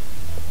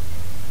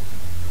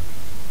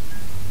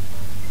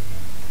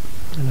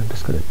 And I'm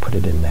just going to put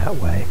it in that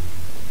way.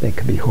 They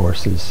could be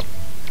horses.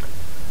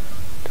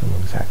 Don't know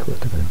exactly what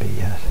they're going to be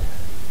yet.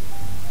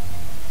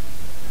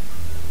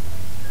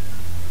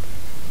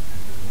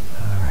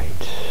 All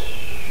right.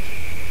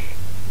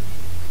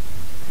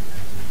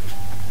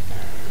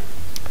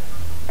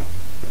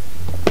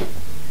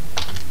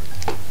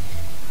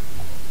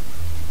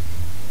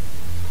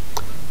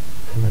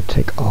 I'm going to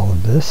take all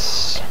of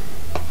this,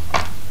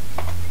 all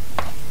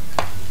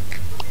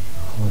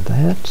of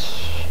that,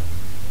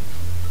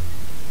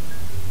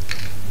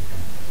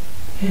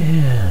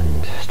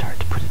 and start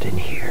to put it in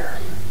here.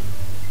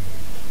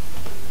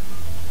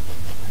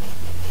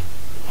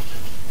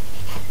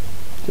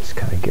 Just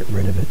kind of get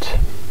rid of it.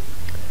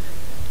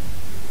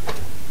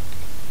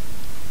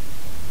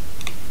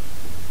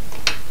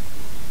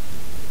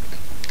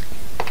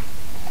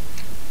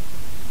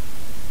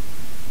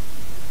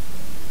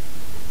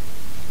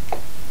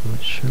 I'm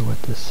not sure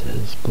what this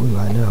is. Blue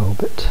I know,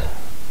 but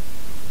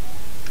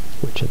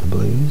which of the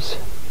blues?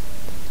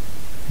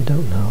 I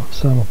don't know.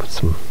 So I'm going to put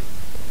some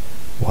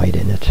white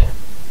in it.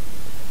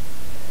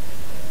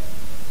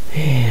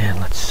 And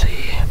let's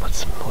see, put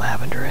some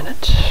lavender in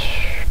it.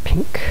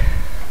 Pink.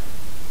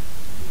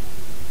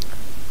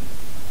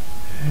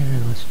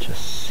 And let's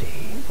just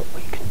see what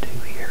we can do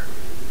here.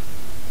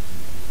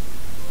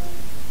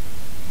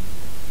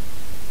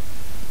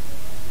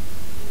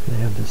 We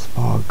have this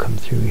fog come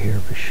through here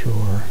for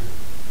sure.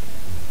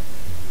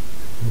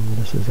 And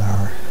this is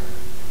our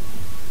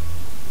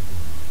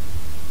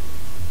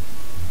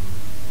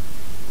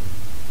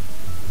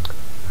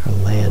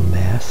land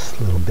mass,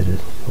 a little bit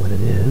of what it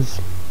is.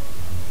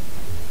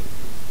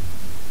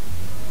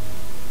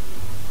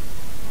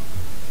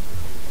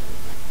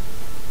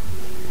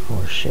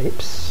 More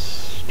shapes.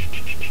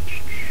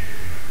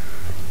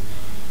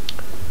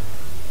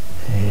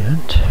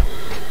 And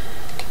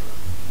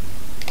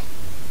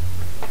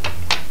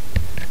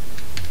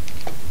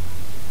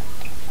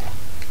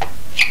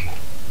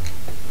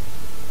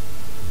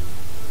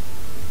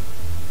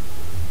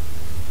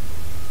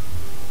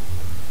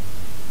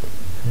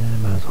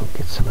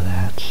get some of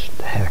that.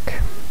 The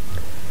heck.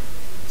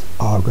 It's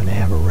all going to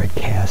have a red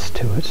cast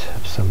to it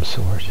of some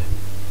sort.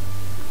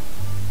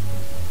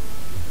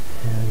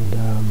 And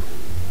a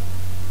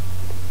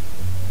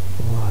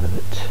lot of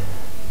it.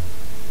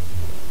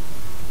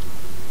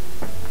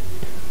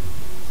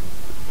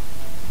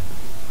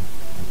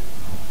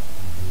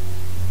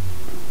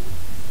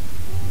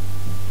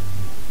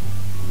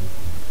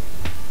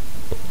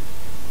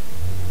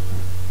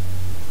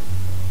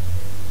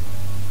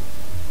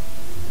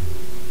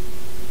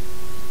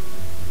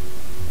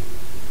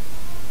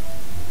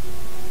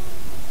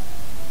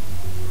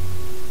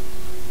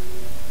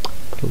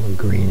 A little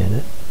green in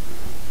it.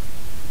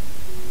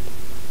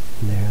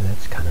 And there,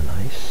 that's kind of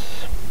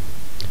nice.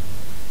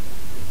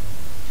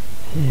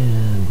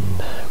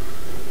 And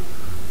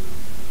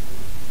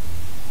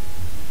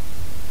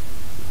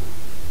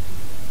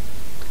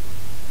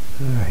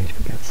alright,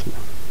 we got some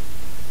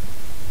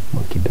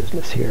monkey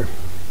business here.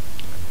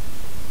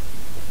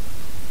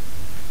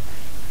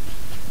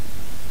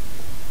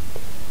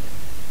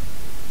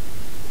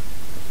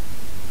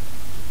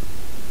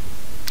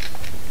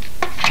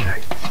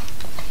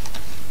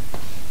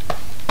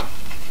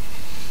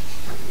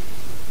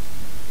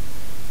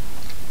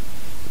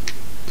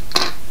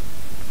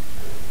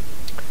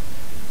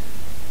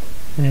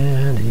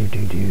 And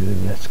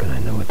that's going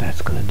to know what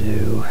that's going to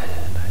do,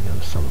 and I know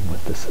some of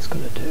what this is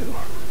going to do.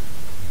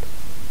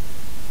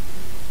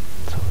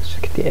 So let's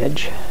just get the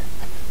edge.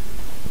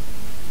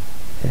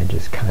 Edge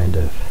is kind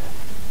of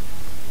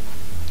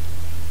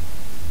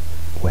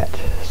wet,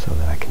 so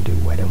that I can do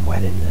wet and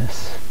wet in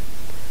this.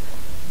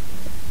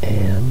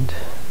 And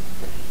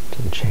it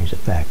doesn't change the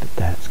fact that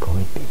that's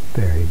going to be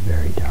very,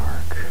 very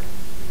dark.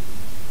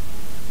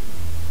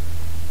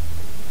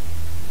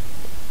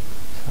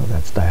 So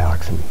that's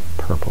dioxin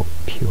purple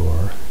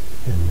pure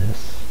in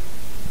this.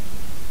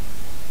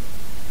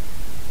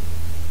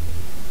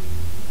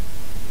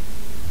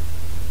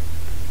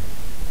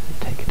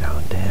 Take it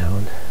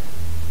down.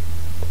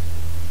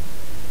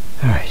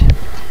 All right.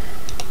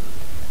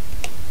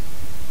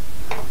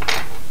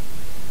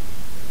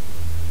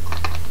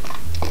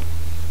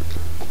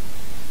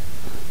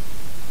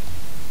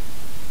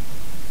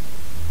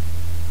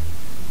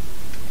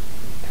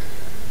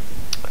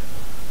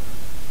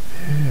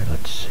 And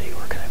let's see,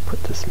 where can I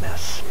put this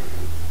mess?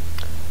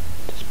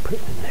 Just put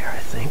it in there, I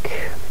think,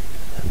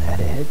 on that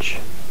edge.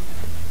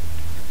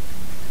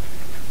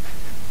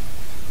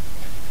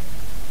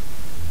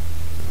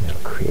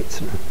 It'll create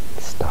some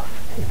stuff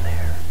in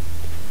there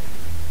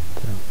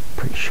that I'm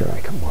pretty sure I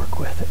can work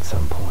with at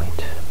some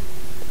point.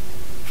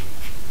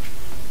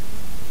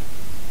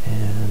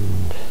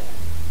 And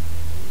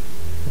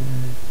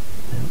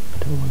no, I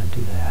don't want to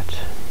do that.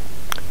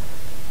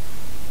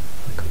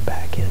 I'll come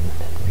back in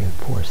and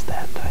reinforce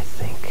that, I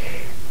think.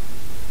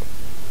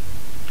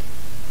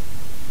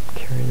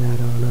 Carry that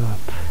on up.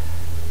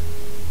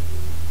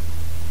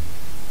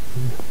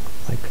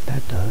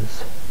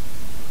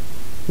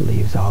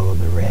 all of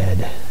the red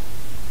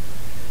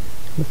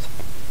with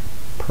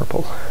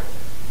purple,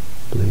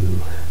 blue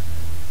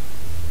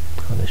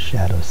on the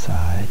shadow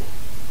side.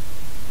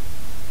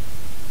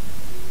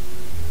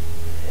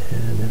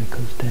 And then it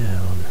goes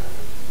down.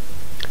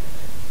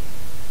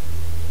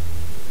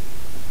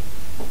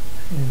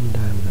 And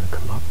I'm going to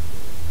come up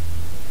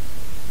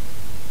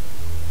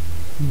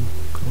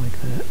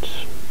like that.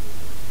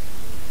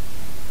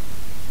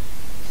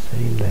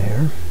 Same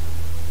there.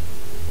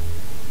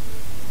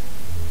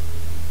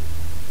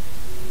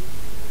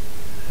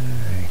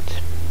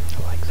 Alright,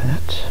 like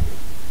that.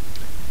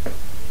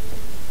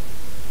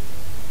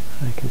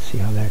 I can see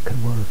how that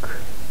could work.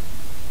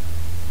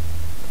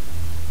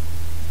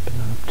 But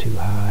not up too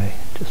high,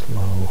 just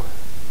low.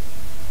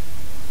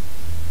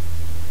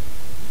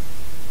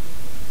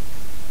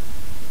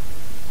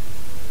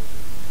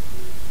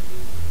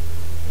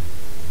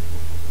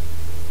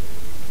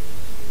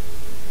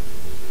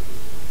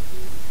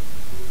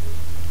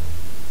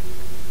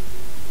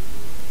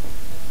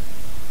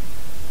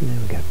 And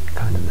then we got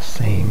kind of the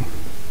same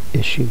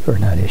issue, or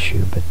not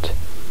issue, but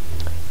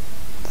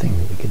thing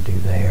that we could do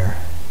there.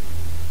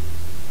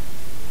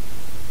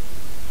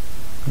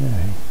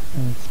 Alright,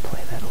 let's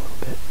play that a little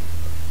bit.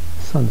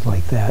 Sun's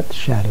like that, the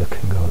shadow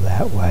can go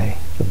that way.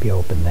 It'll be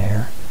open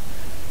there.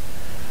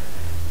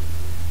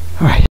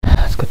 Alright,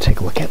 let's go take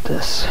a look at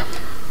this.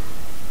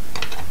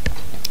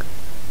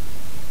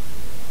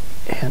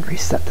 And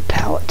reset the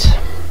palette.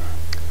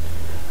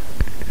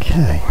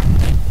 Okay.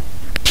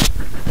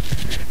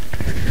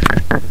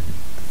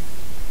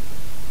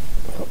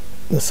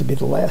 This will be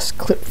the last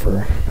clip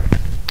for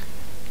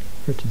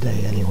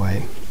today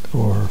anyway,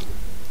 or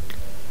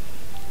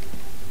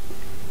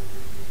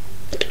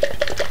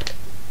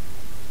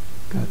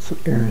got some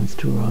errands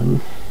to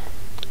run,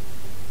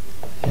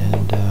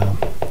 and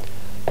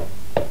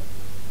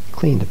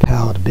cleaned the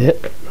palette a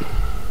bit,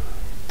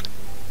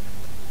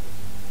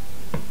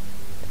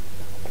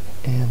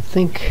 and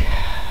think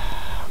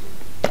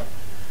I'm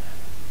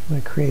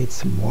going to create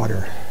some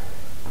water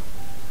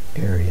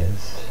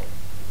areas.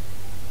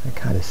 I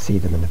kind of see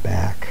them in the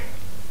back,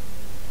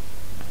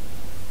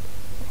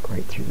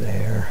 right through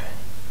there,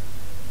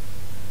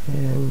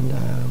 and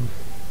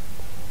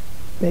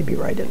maybe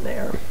right in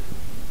there.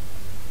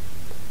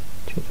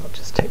 I'll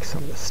just take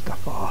some of this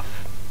stuff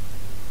off.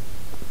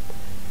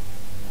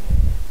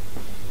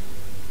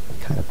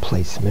 Kind of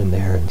place them in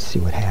there and see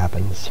what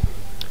happens.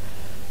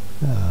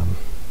 And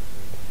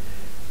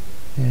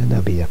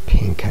there'll be a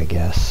pink, I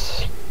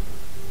guess.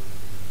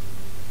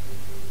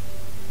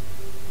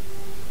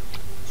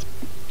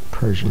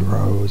 Persian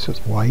rose with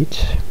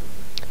white,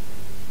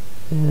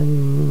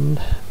 and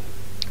a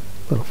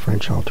little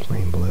French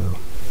ultramarine blue.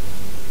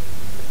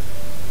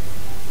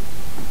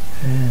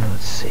 And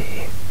let's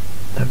see,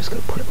 I'm just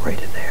going to put it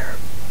right in there,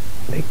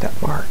 make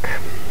that mark.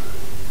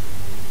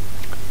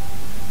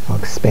 I'll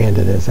expand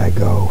it as I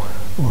go,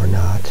 or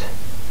not.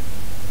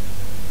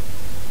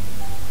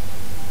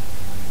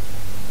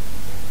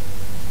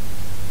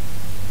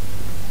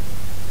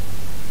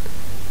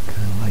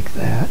 Kind of like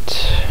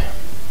that.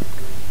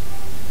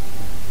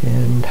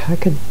 And I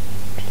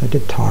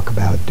did talk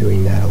about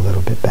doing that a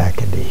little bit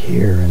back into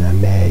here, and I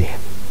may,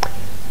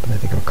 but I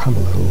think it'll come a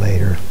little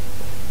later.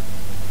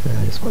 And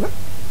I just want to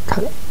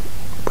kind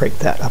of break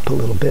that up a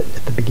little bit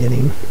at the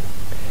beginning.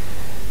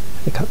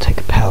 I think I'll take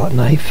a palette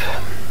knife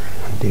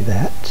and do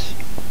that.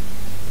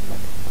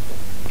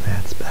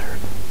 That's better.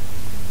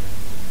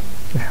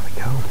 There we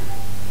go.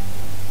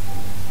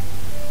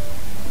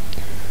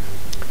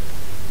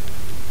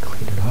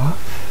 Clean it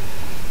off.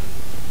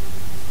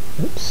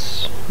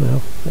 Oops.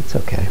 Well, that's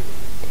okay.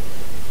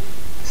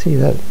 See,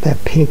 that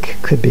pink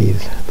could be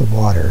the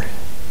water,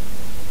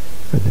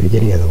 or the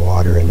beginning of the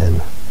water, and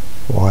then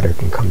water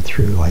can come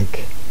through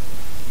like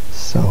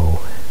so.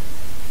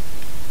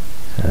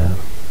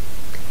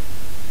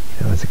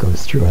 As it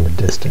goes through on the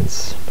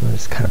distance. But I'll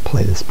just kind of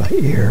play this by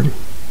ear.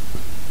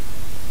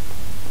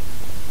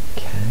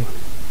 Okay.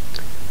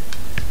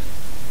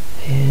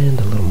 And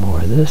a little more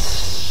of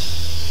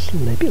this,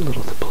 maybe a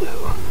little of the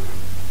blue.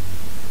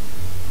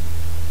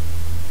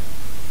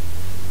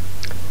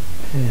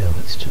 And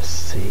let's just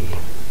see.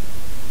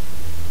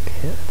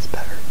 Okay, that's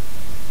better.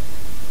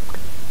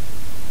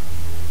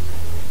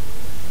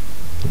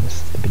 And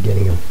this is the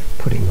beginning of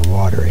putting the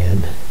water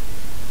in.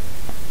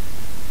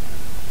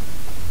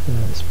 And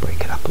I'll just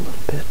break it up a little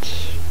bit.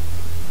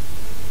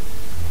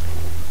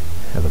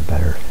 Have a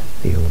better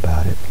feel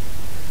about it.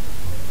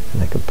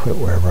 And I can put it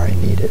wherever I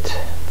need it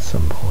at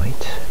some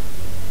point.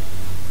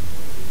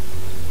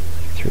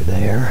 Like through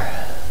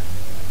there.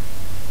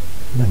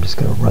 And I'm just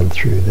going to run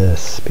through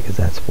this because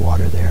that's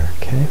water there,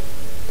 okay?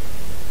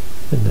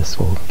 And this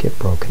will get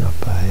broken up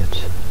by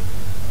it.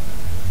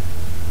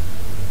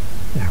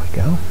 There we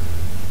go.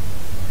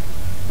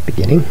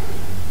 Beginning.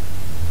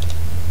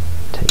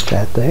 Take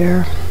that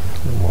there.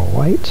 A little more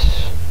white.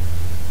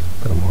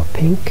 A little more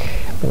pink.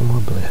 A little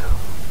more blue.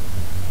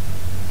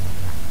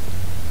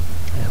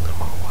 And a little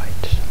more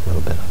white. A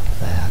little bit of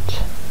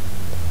that.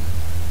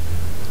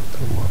 A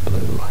little more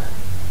blue.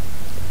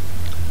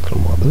 A little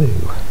more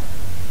blue.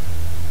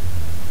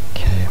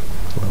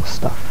 little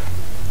stuff.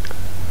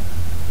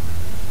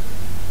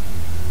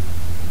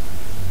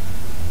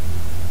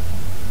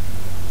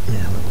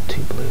 Yeah, a little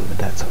too blue, but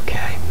that's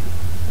okay.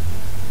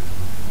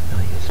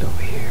 I'll use it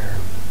over here.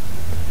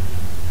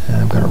 And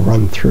I'm going to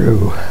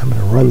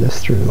run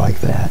this through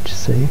like that, you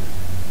see?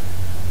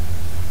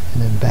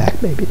 And then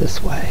back maybe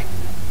this way.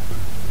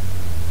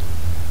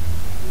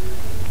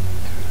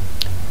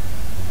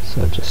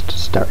 So just to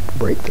start to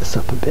break this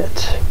up a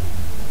bit.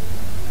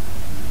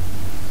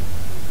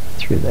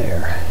 Through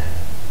there.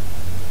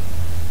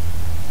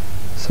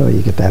 So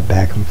you get that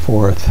back and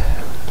forth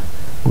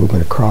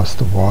movement across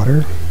the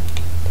water.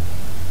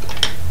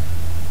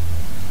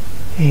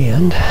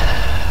 And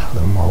a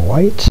little more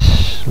white,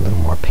 a little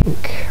more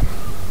pink.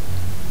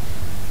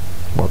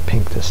 More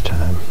pink this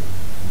time.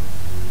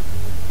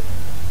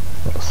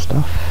 Little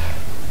stuff.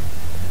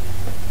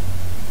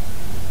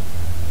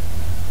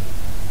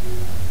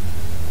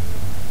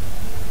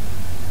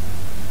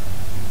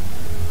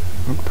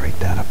 We'll break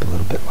that up a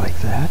little bit like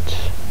that.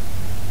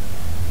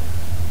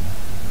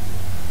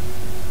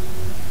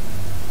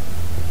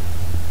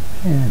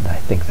 And I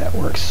think that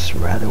works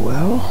rather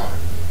well.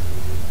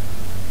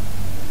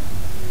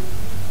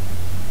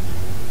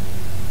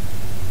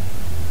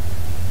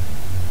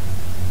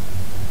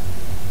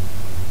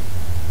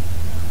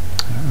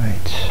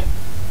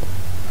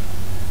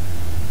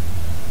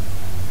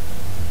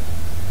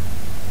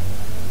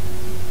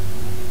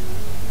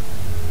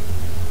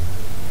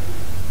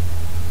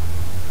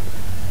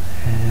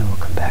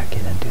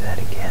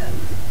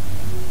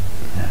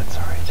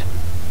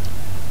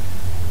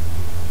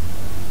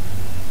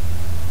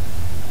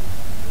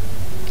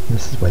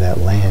 This is where that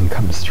land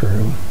comes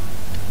through.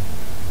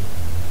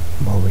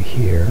 I'm over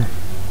here.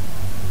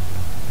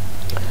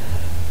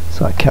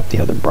 So I kept the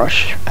other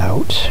brush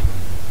out.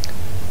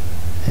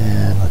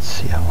 And let's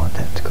see, I want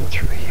that to go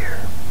through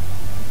here.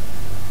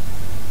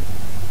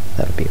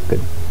 That'll be a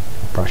good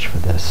brush for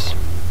this,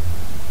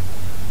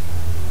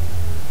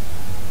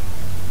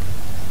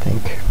 I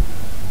think.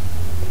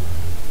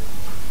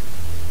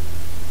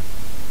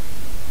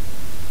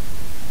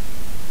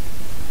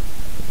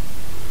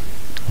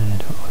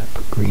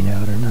 Green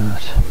out or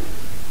not,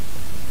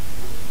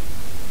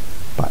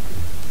 but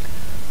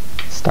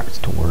it starts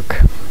to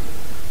work. A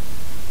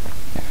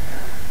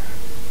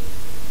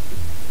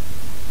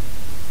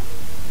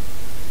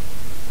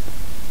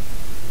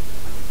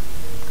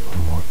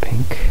little more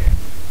pink,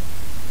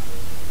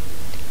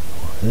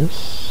 more of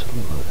this, a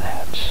little of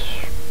that.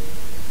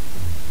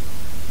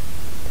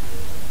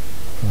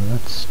 Well,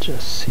 let's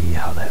just see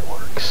how that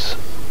works.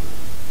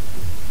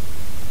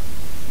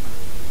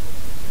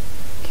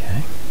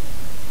 Okay.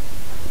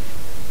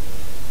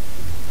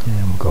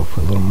 And we'll go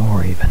for a little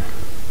more even.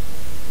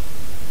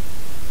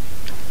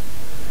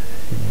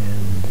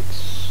 And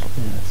it's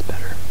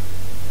better.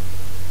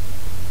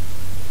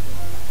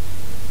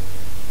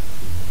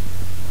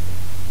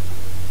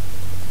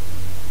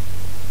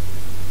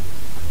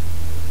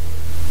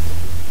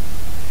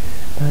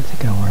 I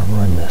think I want to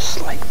run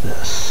this like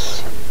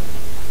this.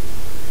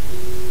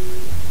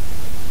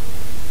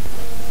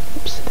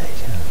 Oops,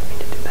 daisy, I don't mean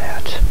to do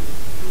that.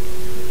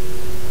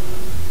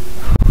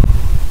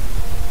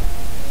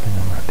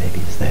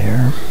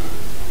 There,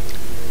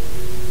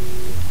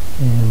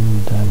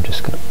 and I'm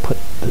just going to put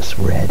this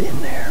red in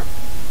there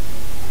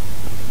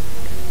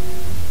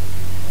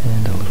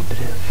and a little bit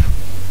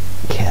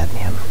of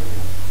cadmium.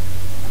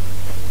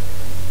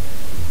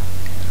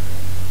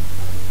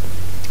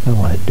 I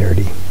want it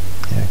dirty,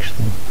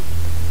 actually,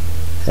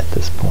 at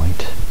this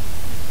point.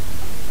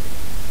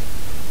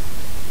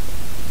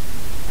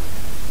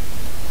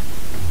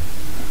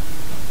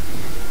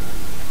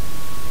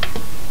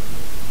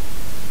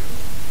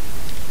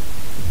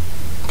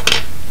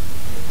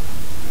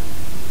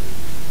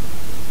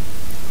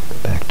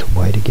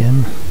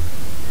 Again,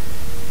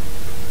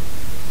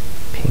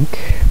 pink,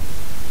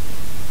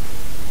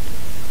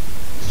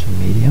 some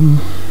medium,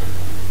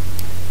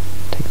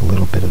 take a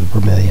little bit of the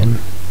vermilion,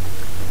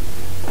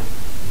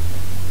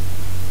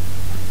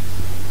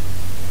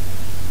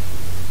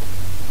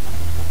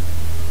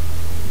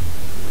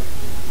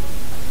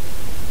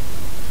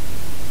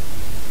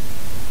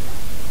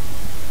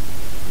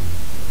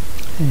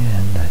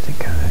 and I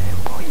think I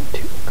am going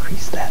to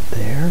increase that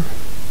there.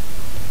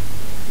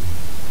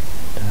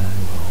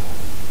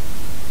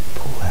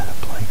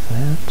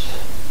 That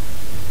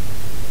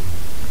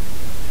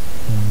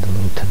and a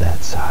little to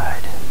that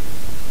side.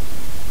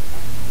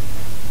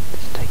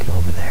 Just take it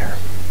over there.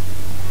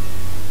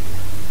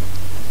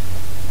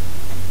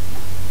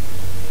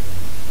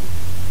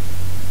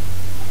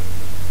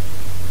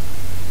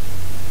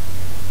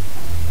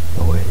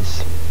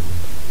 Always.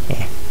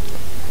 Yeah.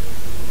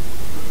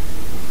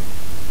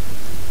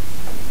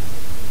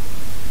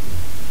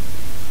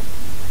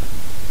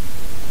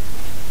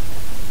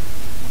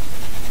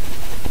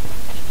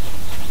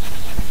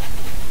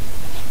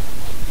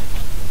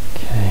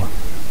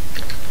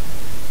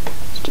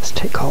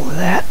 Take all of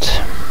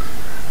that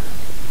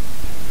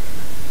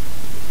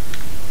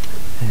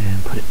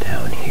and put it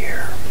down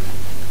here.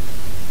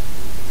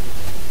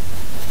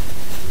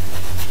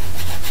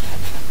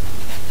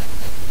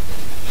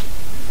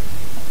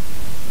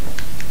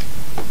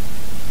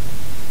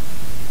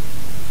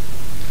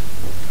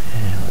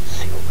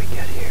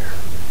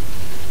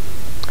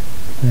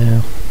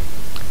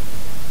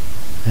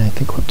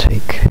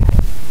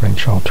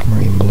 much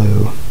ultramarine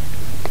blue.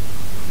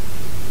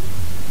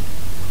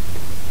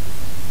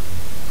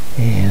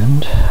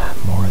 And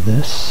more of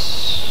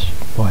this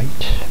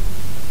white.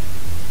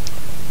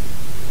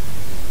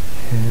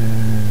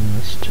 And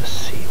let's just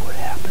see what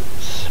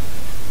happens.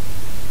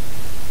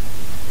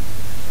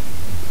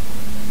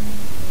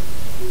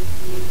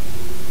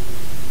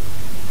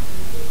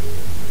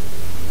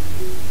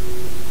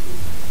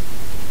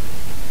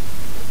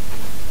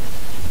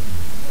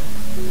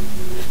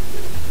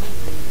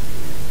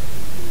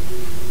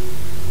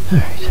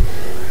 Alright,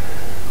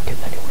 not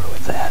getting anywhere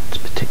with that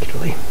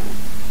particularly.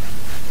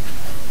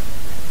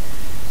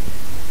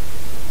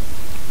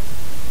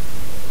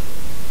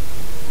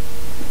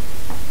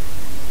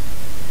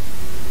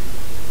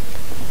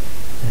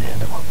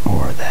 And I want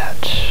more of that.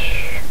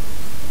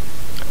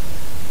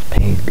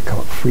 Paint's become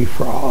a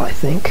free-for-all, I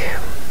think.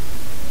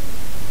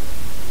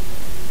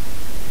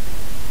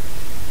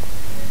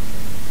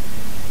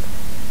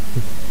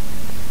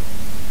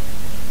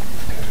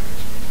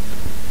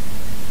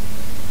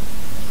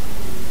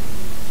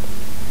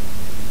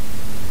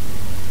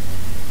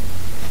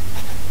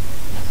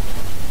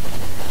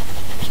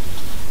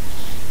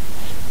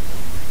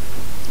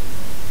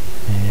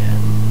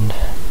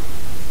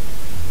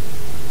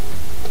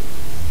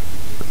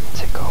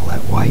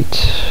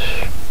 White,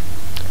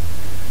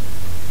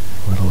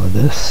 a little of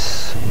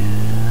this,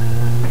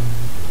 and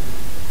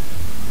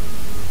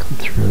come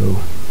through.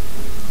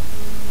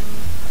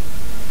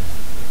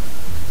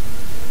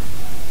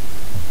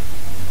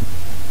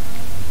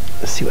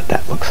 Let's see what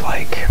that looks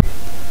like.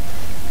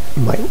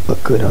 Might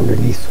look good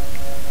underneath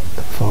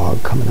the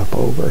fog coming up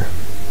over.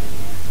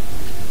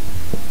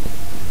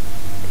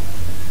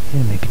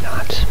 And maybe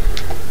not.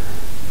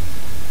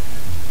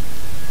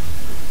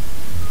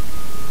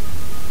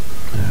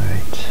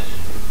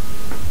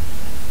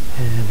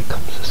 And it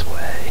comes this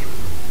way.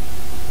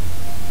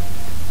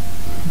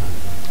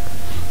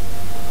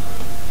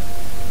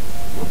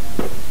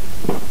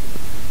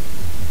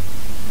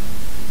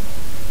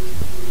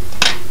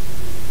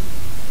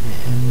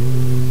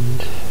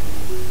 And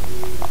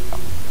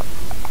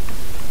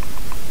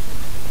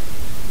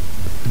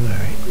all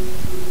right.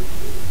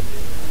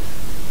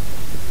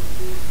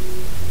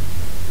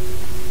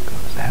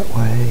 Goes that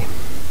way.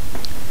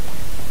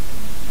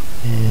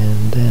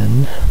 And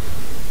then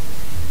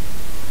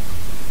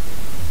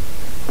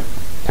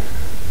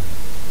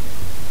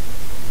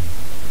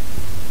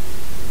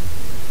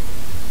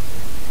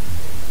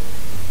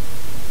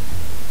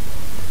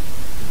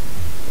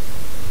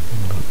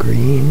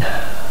green, a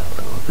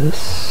little of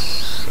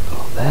this, a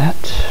little of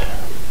that.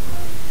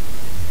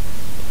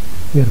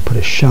 We gotta put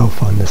a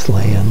shelf on this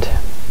land.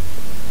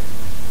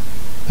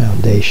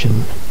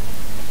 Foundation.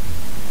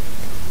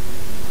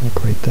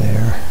 Like right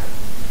there.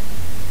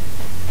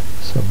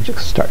 So we'll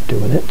just start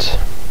doing it.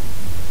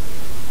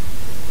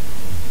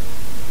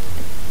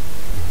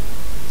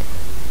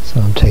 So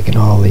I'm taking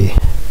all the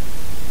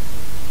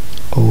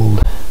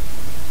old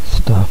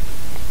stuff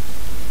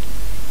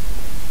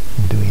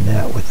and doing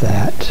that with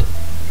that.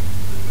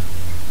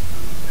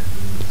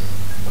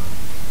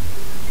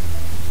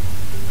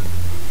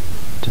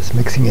 Just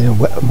mixing it in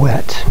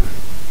wet.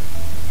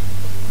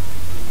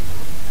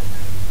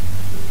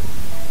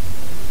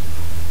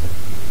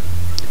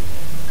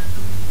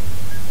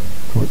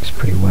 Works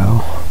pretty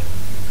well.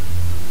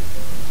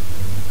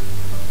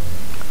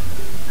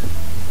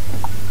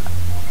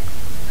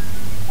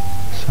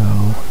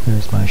 So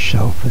there's my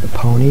shelf for the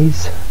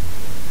ponies.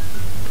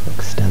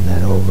 Extend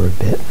that over a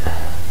bit.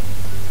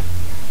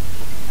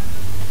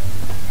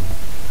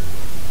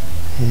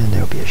 And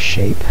there'll be a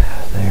shape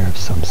there of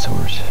some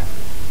sort.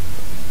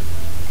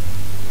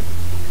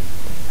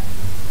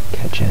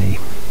 Catch any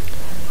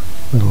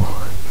little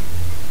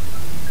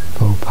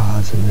faux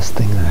pas in this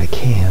thing that I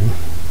can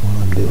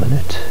while I'm doing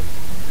it.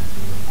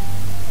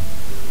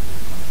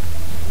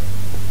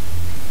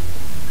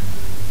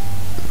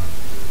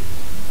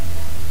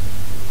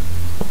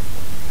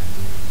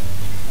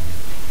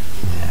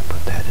 Yeah,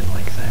 put that in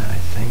like that, I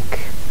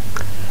think.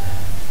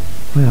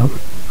 Well,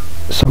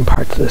 some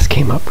parts of this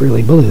came up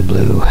really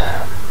blue.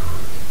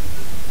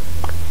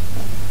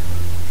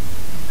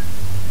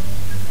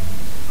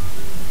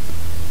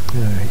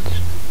 Alright,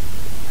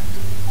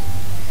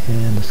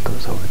 and this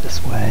goes over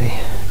this way.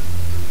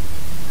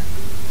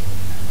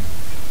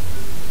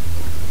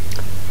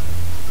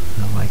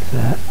 And like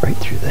that, right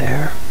through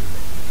there.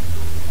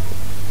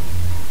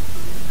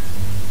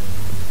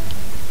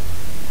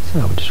 So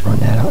we'll just run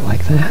that out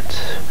like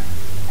that.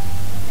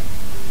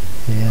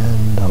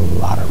 And a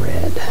lot of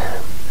red.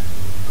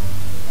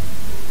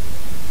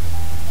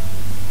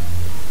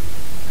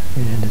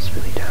 And it's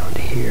really down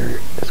to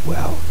here as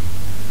well.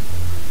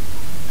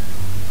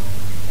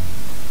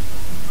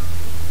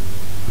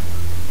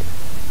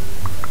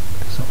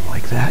 Something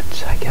like that,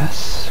 I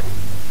guess.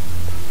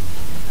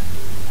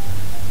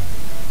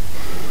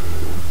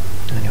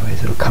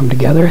 Anyways, it'll come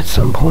together at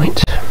some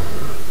point.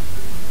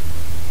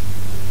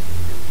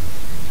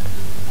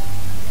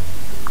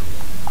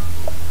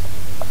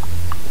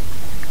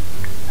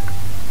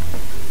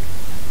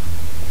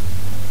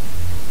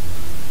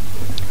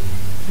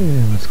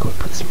 And let's go and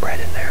put some bread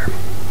in there.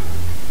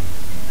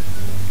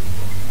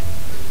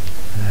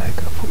 I'm not going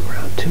to fool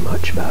around too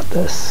much about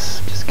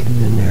this. Just get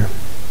it in there.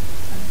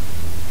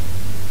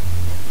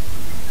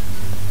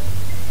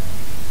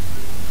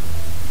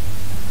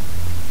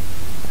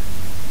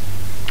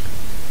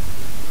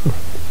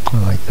 I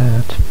like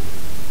that.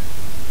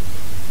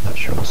 Not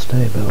sure it'll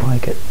stay, but I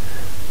like it.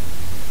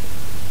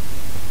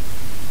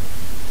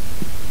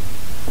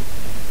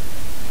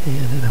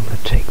 And then I'm going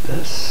to take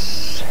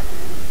this,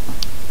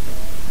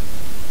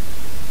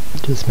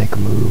 just make a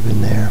move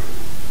in there,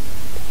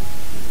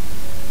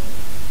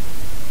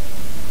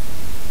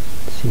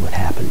 see what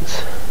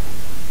happens.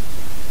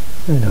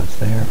 I know it's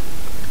there.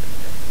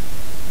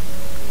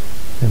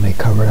 I may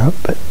cover it up,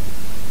 but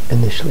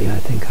initially I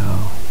think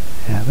I'll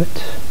have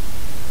it.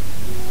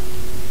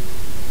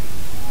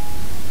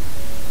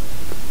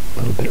 A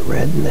little bit of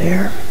red in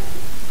there.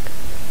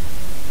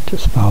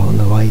 Just following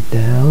the light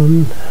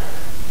down.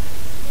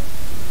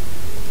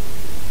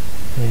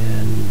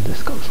 And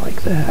this goes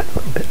like that, a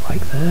little bit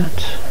like that.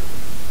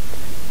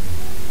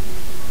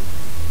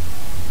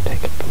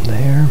 Take it from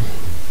there.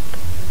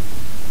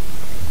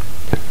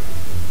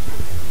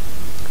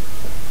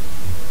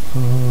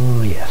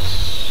 Oh,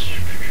 yes.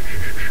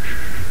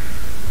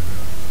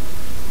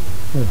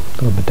 A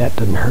little bit, that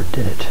didn't hurt,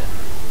 did it?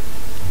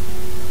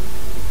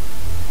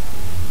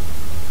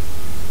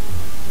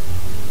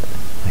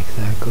 Like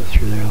that, go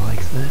through there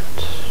like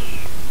that.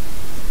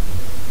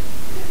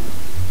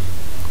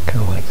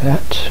 Kind of like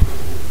that.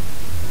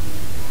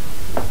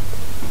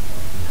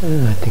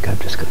 And I think I'm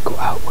just going to go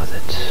out with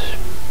it.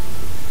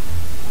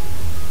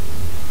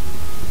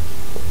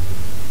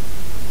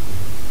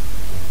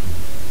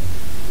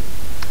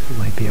 It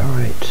might be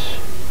alright.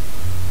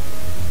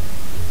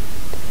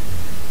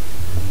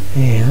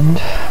 And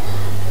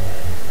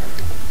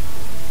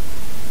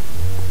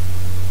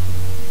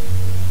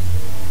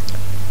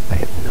I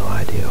have no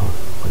idea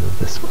whether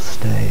this will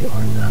stay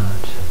or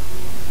not.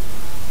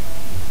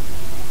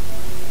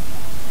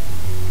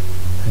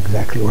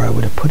 Exactly where I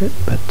would have put it,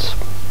 but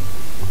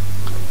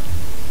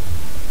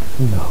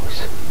who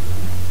knows?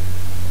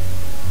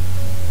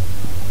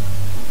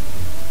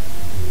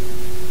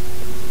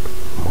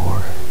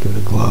 More, give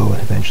it a glow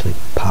and eventually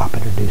pop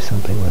it or do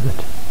something with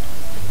it.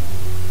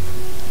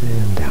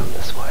 And down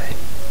this way.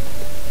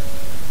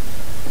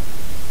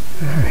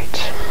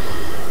 Alright.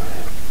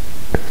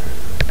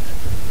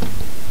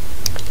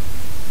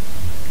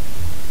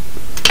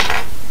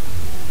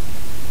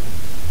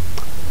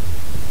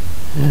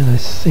 And I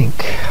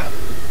think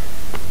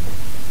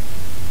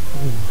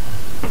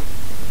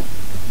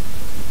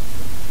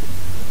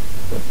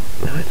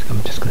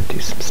I'm just going to do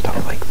some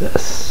stuff like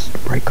this.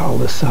 Break all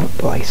this up,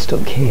 but I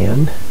still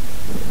can.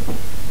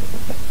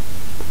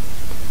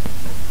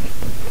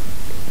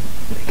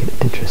 Make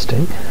it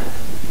interesting.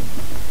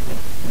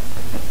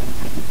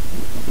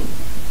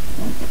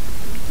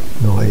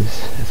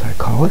 Noise, as I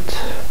call it.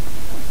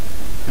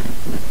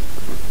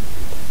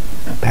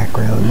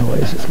 Background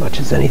noise as much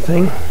as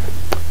anything.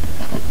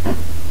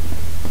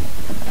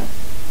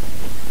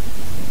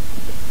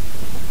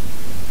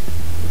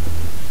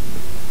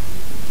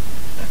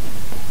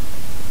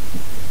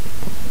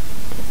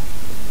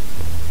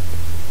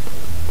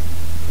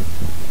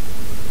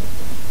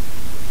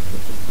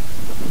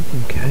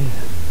 Okay,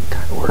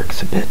 kind of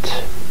works a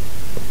bit.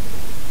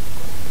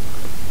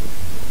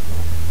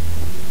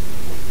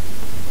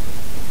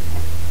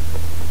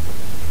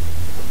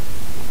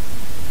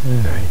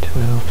 Alright,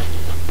 well.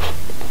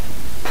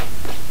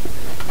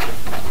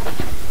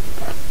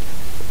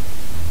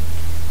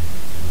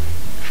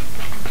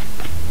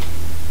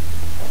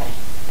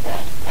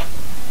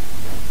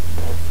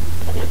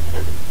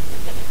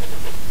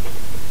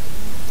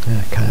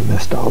 I kind of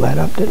messed all that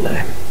up, didn't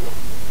I?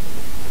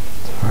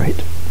 It's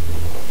alright.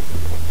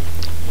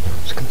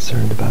 I was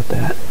concerned about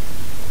that.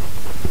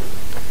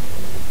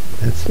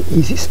 That's the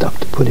easy stuff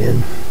to put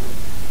in.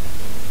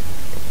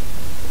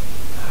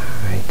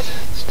 Alright,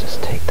 let's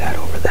just take that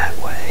over that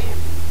way.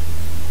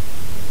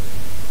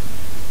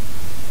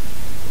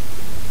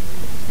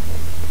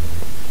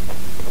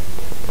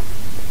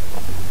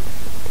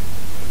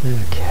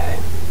 Okay.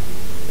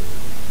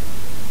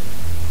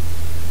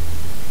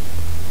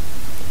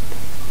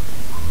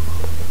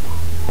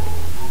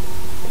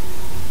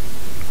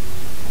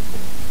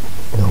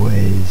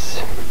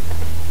 Noise.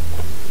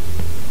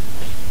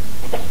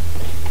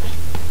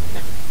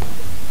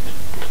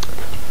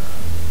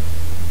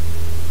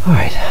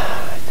 Alright,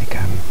 I think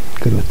I'm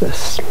good with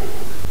this.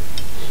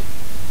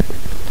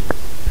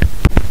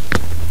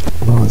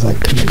 As long as I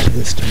come into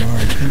this tomorrow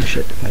and finish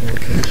it. If I don't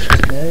finish it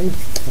today,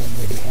 I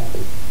will be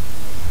happy.